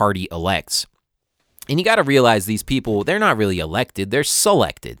their party elects. And you got to realize these people, they're not really elected, they're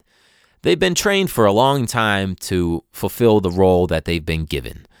selected. They've been trained for a long time to fulfill the role that they've been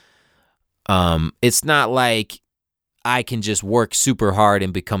given. It's not like I can just work super hard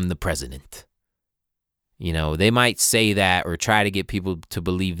and become the president. They might say that or try to get people to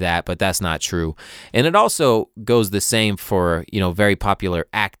believe that, but that's not true. And it also goes the same for, very popular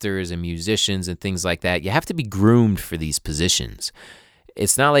actors and musicians and things like that. You have to be groomed for these positions.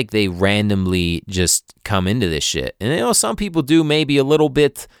 It's not like they randomly just come into this shit. And, some people do maybe a little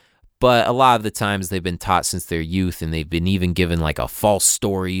bit, but a lot of the times they've been taught since their youth, and they've been even given like a false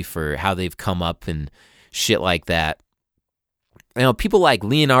story for how they've come up and shit like that. People like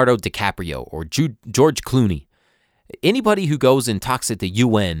Leonardo DiCaprio or George Clooney, anybody who goes and talks at the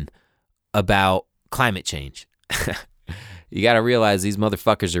UN about climate change, you got to realize these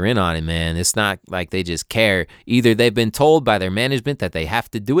motherfuckers are in on it, man. It's not like they just care. Either they've been told by their management that they have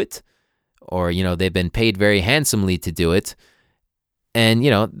to do it, or, they've been paid very handsomely to do it. And,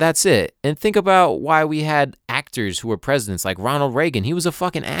 that's it. And think about why we had actors who were presidents like Ronald Reagan. He was a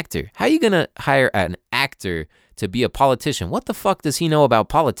fucking actor. How are you going to hire an actor to be a politician? What the fuck does he know about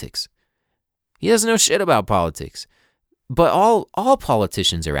politics? He doesn't know shit about politics. But all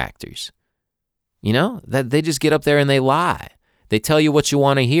politicians are actors. That they just get up there and they lie. They tell you what you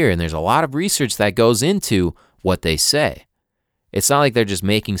want to hear, and there's a lot of research that goes into what they say. It's not like they're just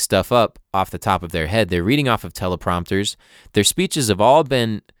making stuff up off the top of their head. They're reading off of teleprompters. Their speeches have all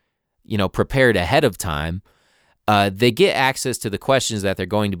been prepared ahead of time. They get access to the questions that they're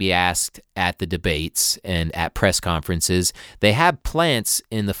going to be asked at the debates and at press conferences. They have plants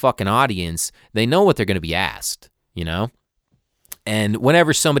in the fucking audience. They know what they're going to be asked, And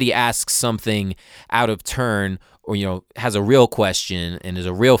whenever somebody asks something out of turn or, has a real question and is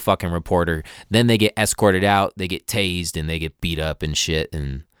a real fucking reporter, then they get escorted out, they get tased, and they get beat up and shit,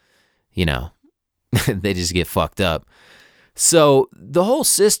 and, they just get fucked up. So the whole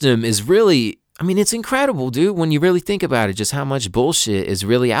system is really, it's incredible, dude, when you really think about it, just how much bullshit is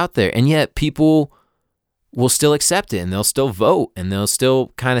really out there. And yet people will still accept it, and they'll still vote, and they'll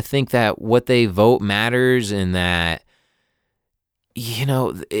still kind of think that what they vote matters, and that,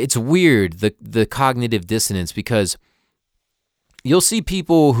 it's weird, the cognitive dissonance, because you'll see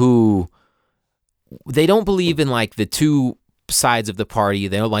people who, they don't believe in like the two sides of the party.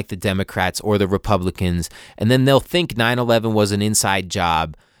 They don't like the Democrats or the Republicans, and then they'll think 9/11 was an inside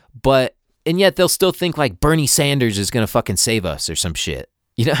job, and yet they'll still think like Bernie Sanders is going to fucking save us or some shit.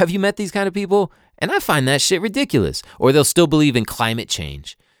 Have you met these kind of people? And I find that shit ridiculous. Or they'll still believe in climate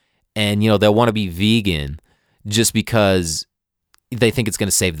change, and they'll want to be vegan just because they think it's going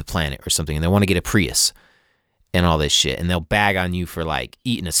to save the planet or something, and they want to get a Prius and all this shit, and they'll bag on you for like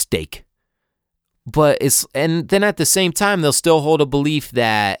eating a steak. And then at the same time, they'll still hold a belief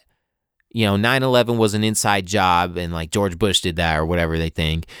that, 9/11 was an inside job, and like George Bush did that or whatever they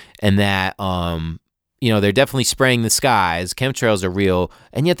think, and that, they're definitely spraying the skies, chemtrails are real,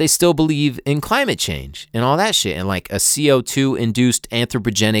 and yet they still believe in climate change and all that shit, and like a CO2-induced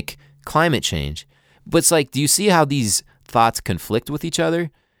anthropogenic climate change. But it's like, do you see how these thoughts conflict with each other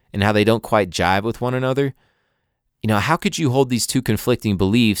and how they don't quite jive with one another? How could you hold these two conflicting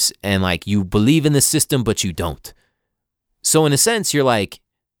beliefs and like you believe in the system, but you don't? So in a sense, you're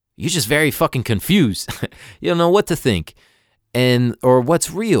just very fucking confused. You don't know what to think or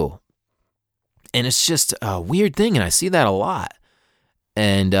what's real. And it's just a weird thing. And I see that a lot.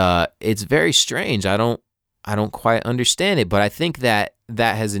 And it's very strange. I don't quite understand it, but I think that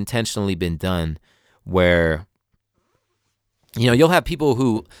has intentionally been done where, you'll have people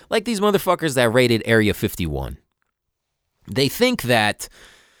who, like these motherfuckers that raided Area 51. They think that,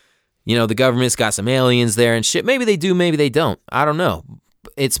 the government's got some aliens there and shit. Maybe they do, maybe they don't. I don't know.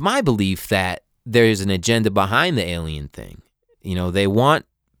 It's my belief that there's an agenda behind the alien thing. They want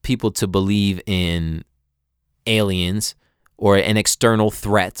people to believe in aliens or an external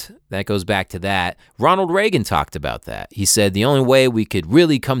threat. That goes back to that. Ronald Reagan talked about that. He said the only way we could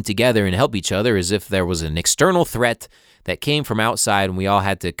really come together and help each other is if there was an external threat that came from outside and we all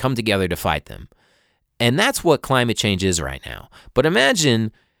had to come together to fight them. And that's what climate change is right now. But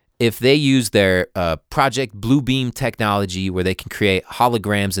imagine if they use their Project Bluebeam technology where they can create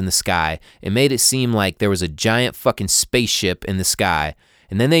holograms in the sky and made it seem like there was a giant fucking spaceship in the sky.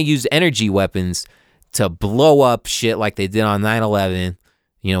 And then they used energy weapons to blow up shit like they did on 9/11,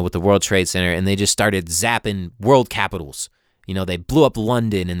 with the World Trade Center. And they just started zapping world capitals. They blew up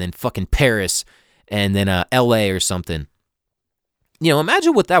London and then fucking Paris and then LA or something.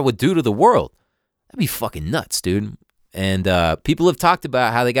 Imagine what that would do to the world. That'd be fucking nuts, dude. And people have talked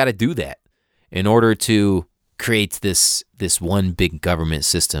about how they got to do that in order to create this one big government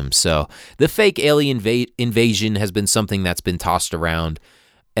system. So the fake alien invasion has been something that's been tossed around.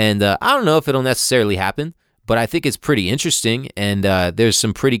 And I don't know if it'll necessarily happen, but I think it's pretty interesting. And there's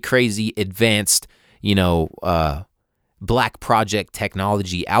some pretty crazy advanced, black project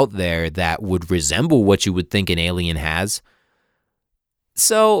technology out there that would resemble what you would think an alien has.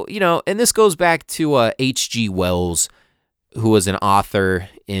 So, and this goes back to H.G. Wells, who was an author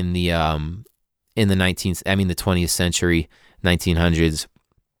in the 20th century, 1900s.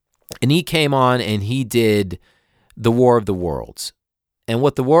 And he came on and he did The War of the Worlds. And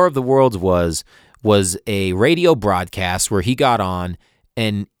what The War of the Worlds was a radio broadcast where he got on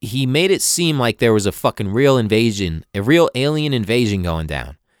and he made it seem like there was a fucking real invasion, a real alien invasion going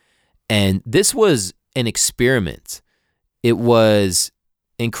down. And this was an experiment. It was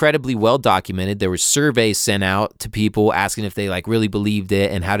incredibly well documented. There were surveys sent out to people asking if they really believed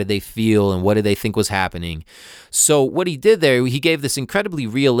it and how did they feel and what did they think was happening. So what he did there, he gave this incredibly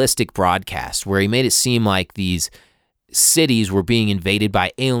realistic broadcast where he made it seem like these cities were being invaded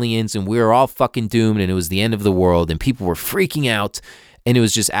by aliens and we were all fucking doomed and it was the end of the world and people were freaking out and it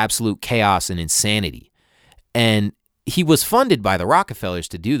was just absolute chaos and insanity. And he was funded by the Rockefellers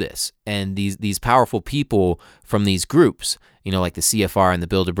to do this, and these powerful people from these groups, like the CFR and the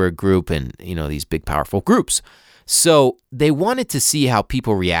Bilderberg Group and, these big powerful groups. So they wanted to see how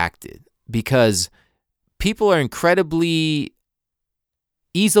people reacted because people are incredibly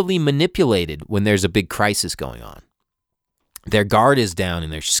easily manipulated when there's a big crisis going on. their guard is down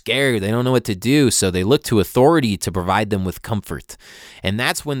and they're scared. They don't know what to do. So they look to authority to provide them with comfort. And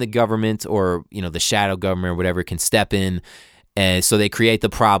that's when the government or, the shadow government or whatever can step in. And so they create the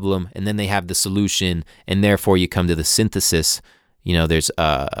problem and then they have the solution. And therefore you come to the synthesis. There's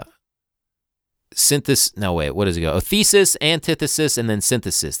synthesis. No, wait, what does it go? Thesis, antithesis, and then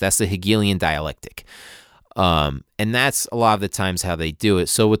synthesis. That's the Hegelian dialectic. And that's a lot of the times how they do it.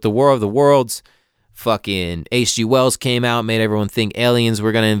 So with the War of the Worlds, fucking H.G. Wells came out, made everyone think aliens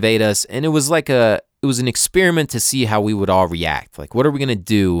were going to invade us. And it was an experiment to see how we would all react. Like, what are we going to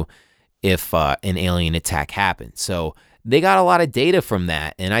do if an alien attack happened? So they got a lot of data from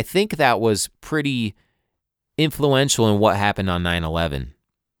that. And I think that was pretty influential in what happened on 9/11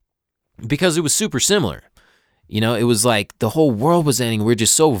 because it was super similar. It was like the whole world was ending. We were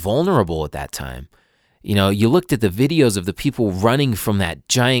just so vulnerable at that time. You looked at the videos of the people running from that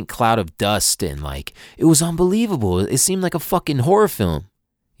giant cloud of dust and it was unbelievable. It seemed like a fucking horror film,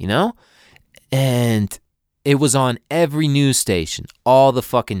 And it was on every news station all the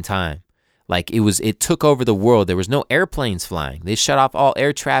fucking time. It took over the world. There was no airplanes flying. They shut off all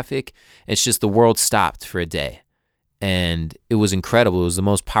air traffic. It's just the world stopped for a day. And it was incredible. It was the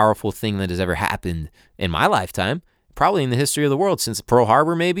most powerful thing that has ever happened in my lifetime. Probably in the history of the world since Pearl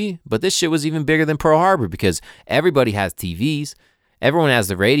Harbor, maybe. But this shit was even bigger than Pearl Harbor because everybody has TVs. Everyone has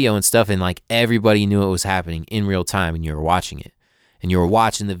the radio and stuff. And everybody knew it was happening in real time and you were watching it. And you were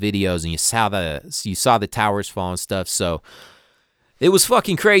watching the videos and you saw the towers fall and stuff. So it was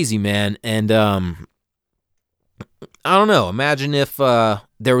fucking crazy, man. And I don't know. Imagine if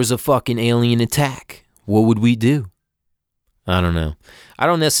there was a fucking alien attack. What would we do? I don't know. I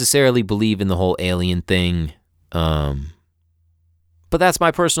don't necessarily believe in the whole alien thing. But that's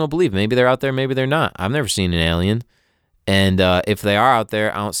my personal belief. Maybe they're out there, maybe they're not. I've never seen an alien. And if they are out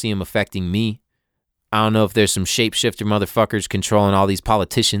there, I don't see them affecting me. I don't know if there's some shapeshifter motherfuckers controlling all these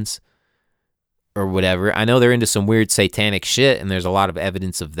politicians or whatever. I know they're into some weird satanic shit, and there's a lot of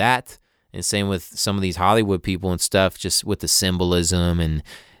evidence of that. And same with some of these Hollywood people and stuff, just with the symbolism and,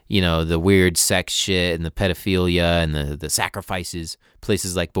 the weird sex shit and the pedophilia and the sacrifices.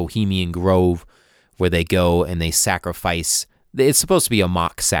 Places like Bohemian Grove, where they go and they sacrifice. It's supposed to be a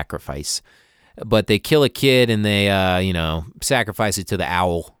mock sacrifice, but they kill a kid and they, sacrifice it to the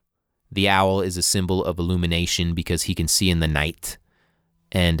owl. The owl is a symbol of illumination because he can see in the night.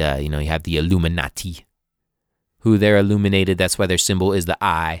 And, you have the Illuminati, who they're illuminated. That's why their symbol is the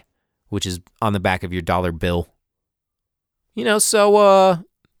eye, which is on the back of your dollar bill. So,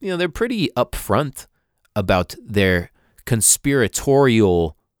 they're pretty upfront about their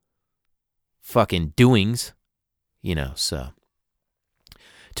conspiratorial fucking doings, so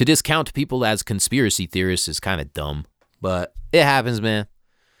to discount people as conspiracy theorists is kind of dumb, but it happens, man.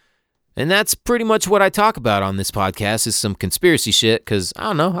 And that's pretty much what I talk about on this podcast is some conspiracy shit because, I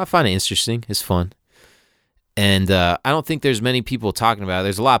don't know, I find it interesting. It's fun. And I don't think there's many people talking about it.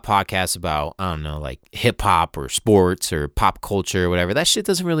 There's a lot of podcasts about, I don't know, like hip-hop or sports or pop culture or whatever. That shit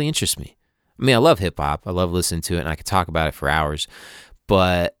doesn't really interest me. I mean, I love hip-hop. I love listening to it, and I could talk about it for hours.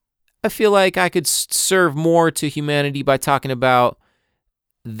 But I feel like I could serve more to humanity by talking about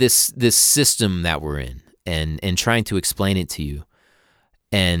this system that we're in and trying to explain it to you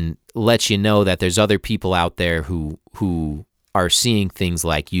and let you know that there's other people out there who are seeing things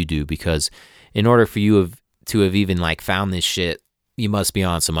like you do, because in order for you to have even found this shit, you must be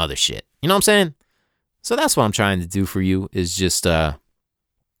on some other shit. You know what I'm saying? So that's what I'm trying to do for you is just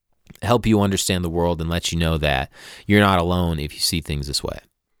help you understand the world and let you know that you're not alone if you see things this way.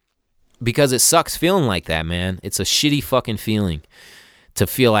 Because it sucks feeling like that, man. It's a shitty fucking feeling to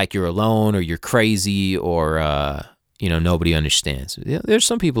feel like you're alone or you're crazy or, nobody understands. There's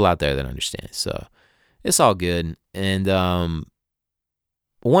some people out there that understand. So it's all good. And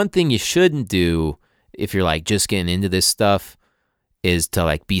one thing you shouldn't do if you're just getting into this stuff is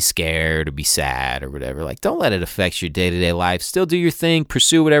to be scared or be sad or whatever. Don't let it affect your day-to-day life. Still do your thing.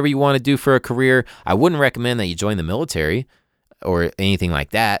 Pursue whatever you want to do for a career. I wouldn't recommend that you join the military or anything like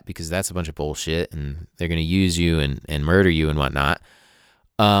that because that's a bunch of bullshit and they're going to use you and murder you and whatnot.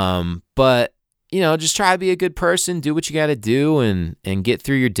 But, just try to be a good person, do what you got to do and get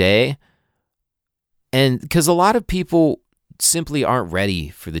through your day. And because a lot of people simply aren't ready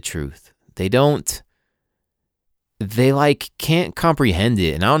for the truth. They can't comprehend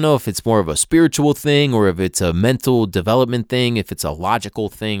it. And I don't know if it's more of a spiritual thing or if it's a mental development thing, if it's a logical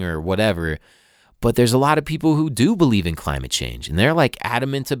thing or whatever. But there's a lot of people who do believe in climate change and they're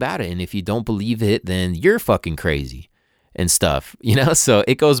adamant about it. And if you don't believe it, then you're fucking crazy and stuff, so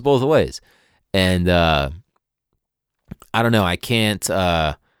it goes both ways. And, I don't know. I can't,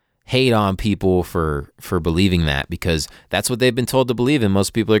 hate on people for believing that, because that's what they've been told to believe, and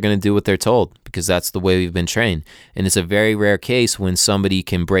most people are going to do what they're told because that's the way we've been trained. And it's a very rare case when somebody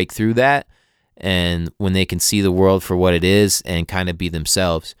can break through that and when they can see the world for what it is and kind of be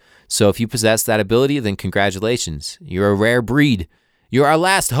themselves. So if you possess that ability, then congratulations. You're a rare breed. You're our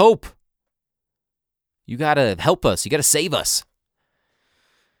last hope. You got to help us. You got to save us.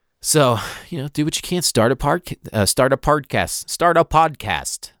 So, do what you can. Start a podcast. Start a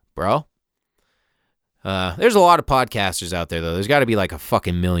podcast, bro. There's a lot of podcasters out there, though. There's got to be like a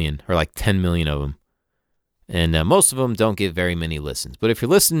fucking million or like 10 million of them. And most of them don't get very many listens. But if you're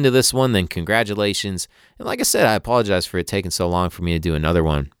listening to this one, then congratulations. And like I said, I apologize for it taking so long for me to do another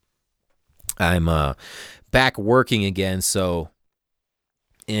one. I'm back working again, so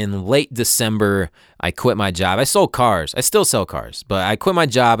in late December, I quit my job. I sold cars. I still sell cars, but I quit my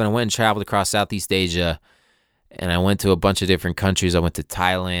job and I went and traveled across Southeast Asia, and I went to a bunch of different countries. I went to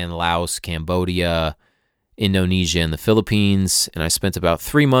Thailand, Laos, Cambodia, Indonesia, and the Philippines, and I spent about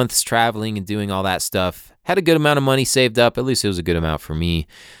 3 months traveling and doing all that stuff. Had a good amount of money saved up. At least it was a good amount for me.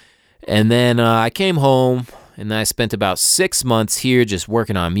 And then I came home, and I spent about 6 months here just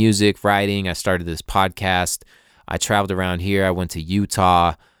working on music, writing. I started this podcast. I traveled around here. I went to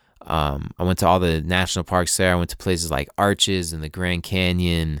Utah. I went to all the national parks there. I went to places like Arches and the Grand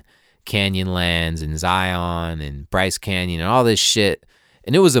Canyon, Canyonlands and Zion and Bryce Canyon and all this shit.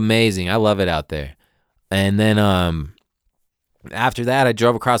 And it was amazing. I love it out there. And then after that, I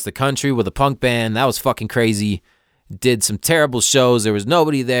drove across the country with a punk band. That was fucking crazy. Did some terrible shows. There was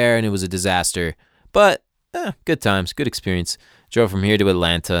nobody there, and it was a disaster. But good times, good experience. Drove from here to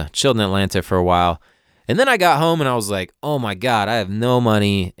Atlanta, chilled in Atlanta for a while. And then I got home and I was like, oh my God, I have no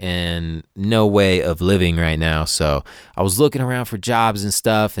money and no way of living right now. So I was looking around for jobs and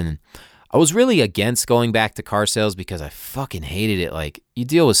stuff, and I was really against going back to car sales because I fucking hated it. Like, you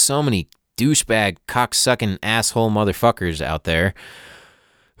deal with so many douchebag, cocksucking asshole motherfuckers out there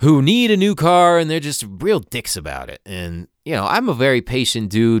who need a new car and they're just real dicks about it. And, I'm a very patient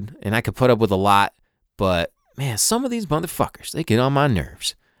dude and I could put up with a lot, but man, some of these motherfuckers, they get on my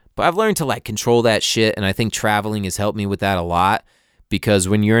nerves. But I've learned to control that shit, and I think traveling has helped me with that a lot, because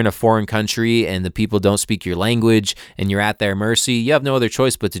when you're in a foreign country and the people don't speak your language and you're at their mercy, you have no other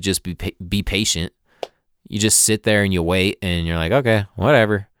choice but to just be patient. You just sit there and you wait, and you're like, okay,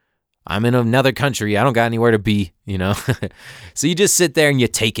 whatever. I'm in another country. I don't got anywhere to be, So you just sit there and you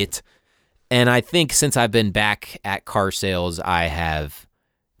take it. And I think since I've been back at car sales, I have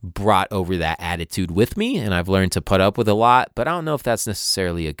brought over that attitude with me, and I've learned to put up with a lot, but I don't know if that's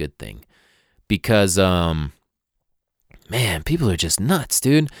necessarily a good thing, because man, people are just nuts,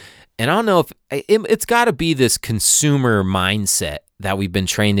 dude. And I don't know if it's got to be this consumer mindset that we've been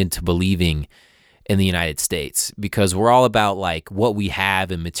trained into believing in the United States, because we're all about what we have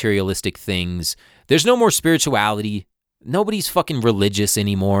and materialistic things. There's no more spirituality. Nobody's fucking religious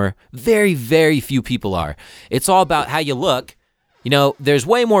anymore. Very, very few people are. It's all about how you look. There's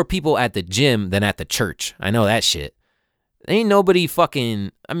way more people at the gym than at the church. I know that shit. Ain't nobody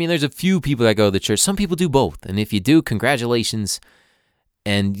there's a few people that go to the church. Some people do both. And if you do, congratulations.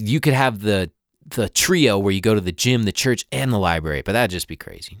 And you could have the trio where you go to the gym, the church, and the library. But that'd just be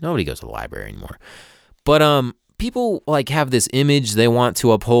crazy. Nobody goes to the library anymore. But people have this image they want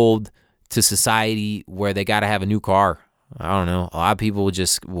to uphold to society where they got to have a new car. I don't know. A lot of people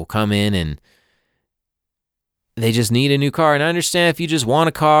will come in and they just need a new car. And I understand if you just want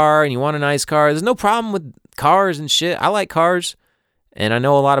a car and you want a nice car, there's no problem with cars and shit. I like cars and I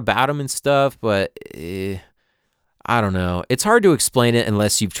know a lot about them and stuff, but I don't know. It's hard to explain it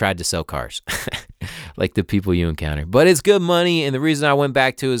unless you've tried to sell cars, like the people you encounter. But it's good money, and the reason I went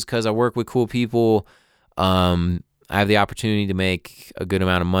back to it is because I work with cool people. I have the opportunity to make a good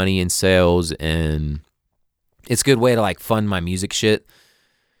amount of money in sales, and it's a good way to fund my music shit.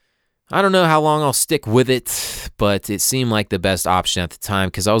 I don't know how long I'll stick with it, but it seemed like the best option at the time,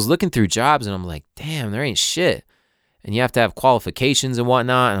 because I was looking through jobs and I'm like, damn, there ain't shit. And you have to have qualifications and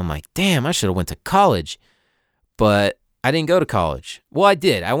whatnot. And I'm like, damn, I should have went to college. But I didn't go to college. Well, I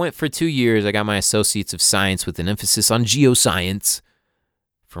did. I went for 2 years. I got my Associates of Science with an emphasis on geoscience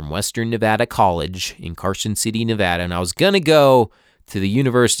from Western Nevada College in Carson City, Nevada. And I was going to go to the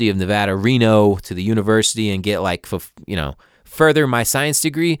University of Nevada, Reno, to the university and get further my science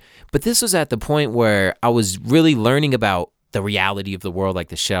degree. But this was at the point where I was really learning about the reality of the world, like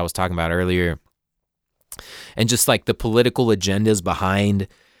the shit I was talking about earlier, and just the political agendas behind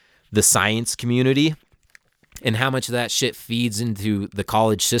the science community and how much of that shit feeds into the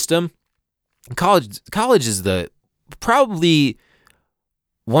college system. College is probably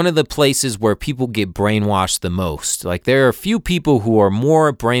one of the places where people get brainwashed the most. Like, there are a few people who are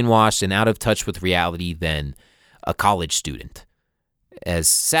more brainwashed and out of touch with reality than a college student. As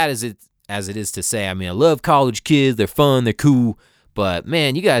sad as it is to say, I mean, I love college kids. They're fun. They're cool. But,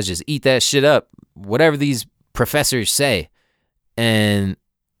 man, you guys just eat that shit up, whatever these professors say. And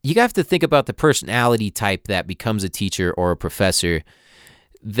you have to think about the personality type that becomes a teacher or a professor.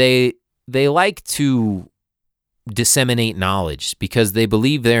 They like to disseminate knowledge because they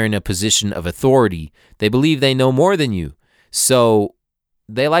believe they're in a position of authority. They believe they know more than you. So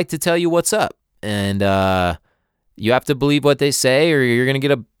they like to tell you what's up. And you have to believe what they say or you're going to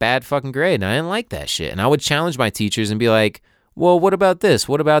get a bad fucking grade. And I didn't like that shit. And I would challenge my teachers and be like, well, what about this?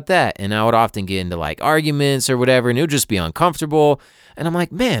 What about that? And I would often get into like arguments or whatever, and it would just be uncomfortable. And I'm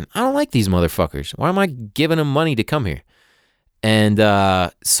like, man, I don't like these motherfuckers. Why am I giving them money to come here? And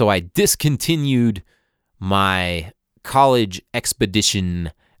so I discontinued my college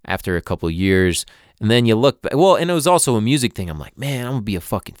expedition after a couple of years. And then you look back, well, and it was also a music thing. I'm like, man, I'm going to be a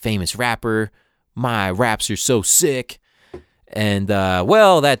fucking famous rapper. My raps are so sick. And,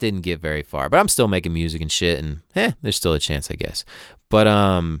 well, that didn't get very far. But I'm still making music and shit. And, there's still a chance, I guess. But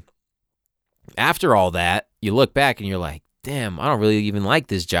after all that, you look back and you're like, damn, I don't really even like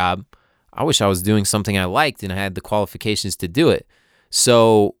this job. I wish I was doing something I liked and I had the qualifications to do it.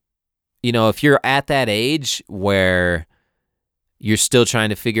 So, you know, if you're at that age where you're still trying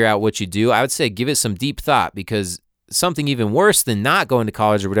to figure out what you do, I would say give it some deep thought, because something even worse than not going to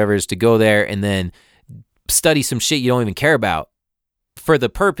college or whatever is to go there and then study some shit you don't even care about for the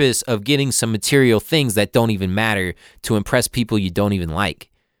purpose of getting some material things that don't even matter to impress people you don't even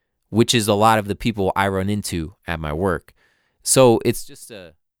like, which is a lot of the people I run into at my work. So it's just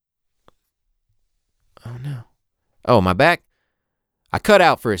oh no. Oh, my back? I cut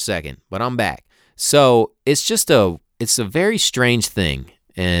out for a second, but I'm back. So it's just it's a very strange thing.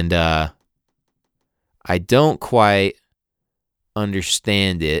 And I don't quite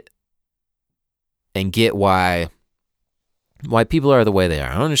understand it and get why people are the way they are.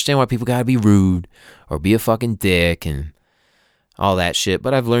 I don't understand why people gotta be rude or be a fucking dick and all that shit,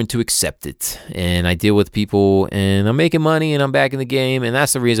 but I've learned to accept it. And I deal with people and I'm making money and I'm back in the game. And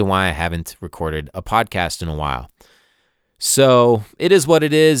that's the reason why I haven't recorded a podcast in a while. So it is what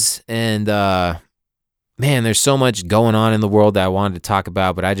it is. And man, there's so much going on in the world that I wanted to talk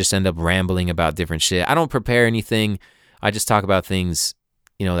about, but I just end up rambling about different shit. I don't prepare anything. I just talk about things,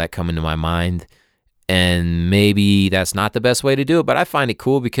 you know, that come into my mind. And maybe that's not the best way to do it, but I find it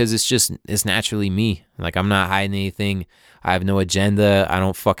cool because it's naturally me. Like, I'm not hiding anything. I have no agenda.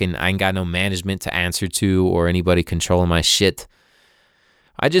 I ain't got no management to answer to or anybody controlling my shit.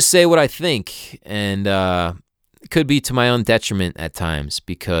 I just say what I think, and it could be to my own detriment at times,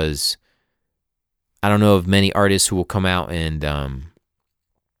 because I don't know of many artists who will come out and,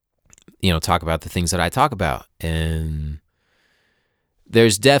 talk about the things that I talk about. And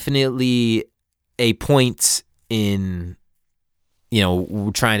there's definitely a point in,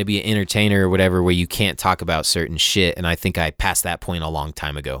 trying to be an entertainer or whatever where you can't talk about certain shit. And I think I passed that point a long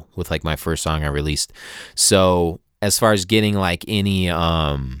time ago with like my first song I released. So as far as getting like any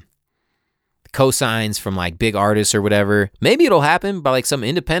cosigns from like big artists or whatever, maybe it'll happen by like some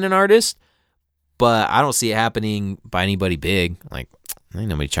independent artist, but I don't see it happening by anybody big. Like, ain't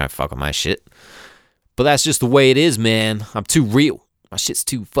nobody trying to fuck with my shit. But that's just the way it is, man. I'm too real. My shit's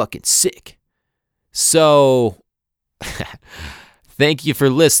too fucking sick. So, thank you for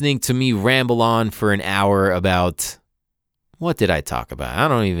listening to me ramble on for an hour about, what did I talk about? I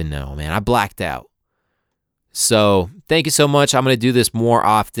don't even know, man. I blacked out. So, thank you so much. I'm going to do this more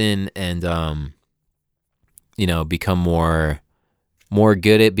often and, become more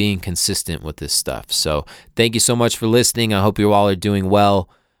good at being consistent with this stuff. So, thank you so much for listening. I hope you all are doing well.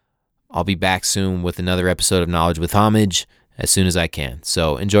 I'll be back soon with another episode of Knowledge with Homage as soon as I can.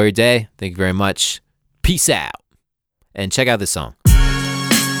 So enjoy your day. Thank you very much. Peace out. And check out this song.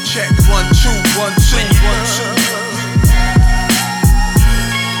 Check 1 2 1 2 1 2.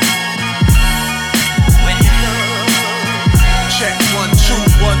 Check 1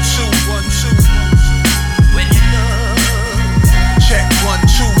 2 1 2 1 2. Check 1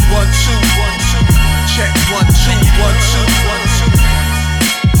 2 1 2 1 2. Check 1 2 1 2 1 2.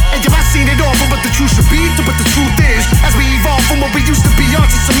 And if I seen it all from what the truth should be to what the truth is, as we evolve from what we used to be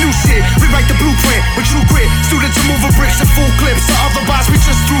onto some new shit, rewrite the blueprint with true grit. Students are moving bricks and full clips, so otherwise we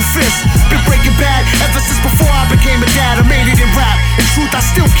just threw fists. Been breaking bad ever since before I became a dad. I made it in rap. In truth, I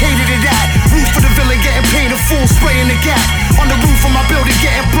still catered to that. Root for the villain, getting paid in full, spraying the gap. On the roof of my building,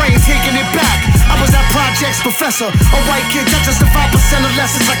 getting brain, taking it back. I was that project's professor, a white kid that just a 5% of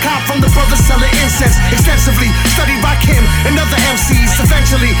lessons I caught from the brothers selling incense. Extensively studied by Kim and other MCs.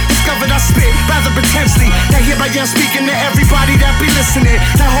 Eventually discovered I spit rather intensely. Now here I am speaking to everybody that be listening.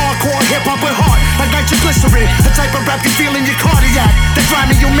 That hardcore hip-hop with heart, like nitroglycerin. The type of rap you feel in your cardiac. That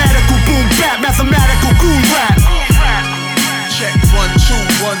grimy, medical, boom, bap, mathematical, goon rap. Check 1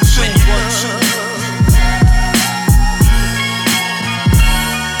 2 1 2 1 2.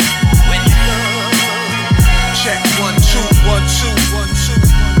 Check 1 2 1 2 1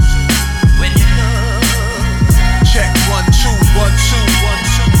 2. When you know. Check 1 2 1 2 1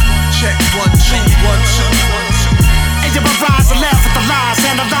 2. Check 1 2 1 2 1 2. And you rise and laugh at the lies,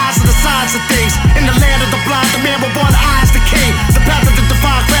 analyzing the signs of things. In the land of the blind, the man with one eye is the king. The path of the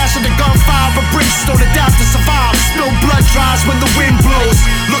divine, crash of the gunfire, but brimstone to death to survive. Spill blood dries when the wind blows.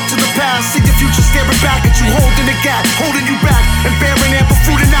 Look to the past, see your future staring back at you, holding the gap, holding you back, and bearing ample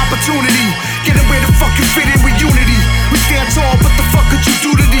fruit and opportunity. Getting where the fuck you fit in with unity. We stand tall, but the fuck could you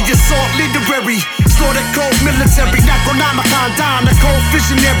do to the assault literary? Slaughter cold military, Necronomicon, Don, the cold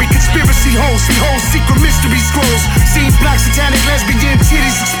visionary, conspiracy host, behold secret mystery scrolls. Seen black satanic lesbian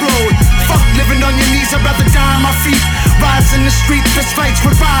titties explode. Fuck living on your knees, I'd rather die on my feet. Riots in the street, fist fights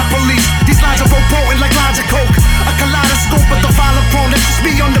with riot police. These lines are both potent like lines of coke. A kaleidoscope of the violent prone. That's just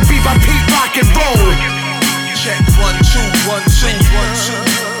me on the beat by Pete Rock and roll. Check 1 2 1 2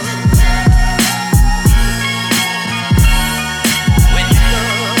 1 2.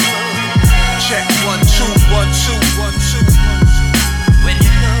 Check 1 2 1 2 1 2. When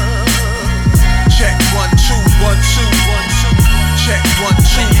you know. Check 1 2 1 2 1 2. Check 1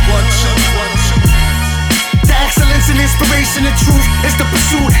 2 1 2 1 2. The excellence and inspiration and truth is the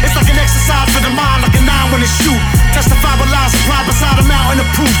pursuit. It's like an exercise for the mind, like a 9 when it shoot. Testify with lies and pride beside a mountain of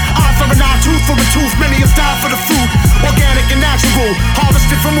proof. Eye for an eye, tooth for a tooth. Many have died for the fruit. Organic and natural,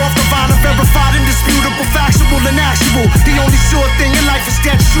 harvested from off the vine, verified, indisputable, factual and actual. The only sure thing in life is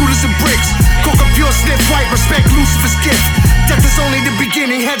dead shooters and bricks. Coca pure sniff, white, respect Lucifer's gift. Death is only the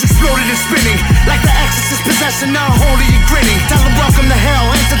beginning, heads exploded and spinning. Like the exorcist possession, now holy and grinning. Tell them welcome to hell,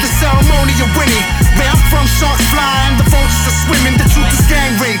 enter the ceremony of winning. Where I'm from, sharks fly and the vultures are swimming. The truth is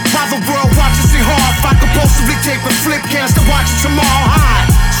gang rape, while the world watches it hard. I compulsively tape a flip cans to watch it tomorrow.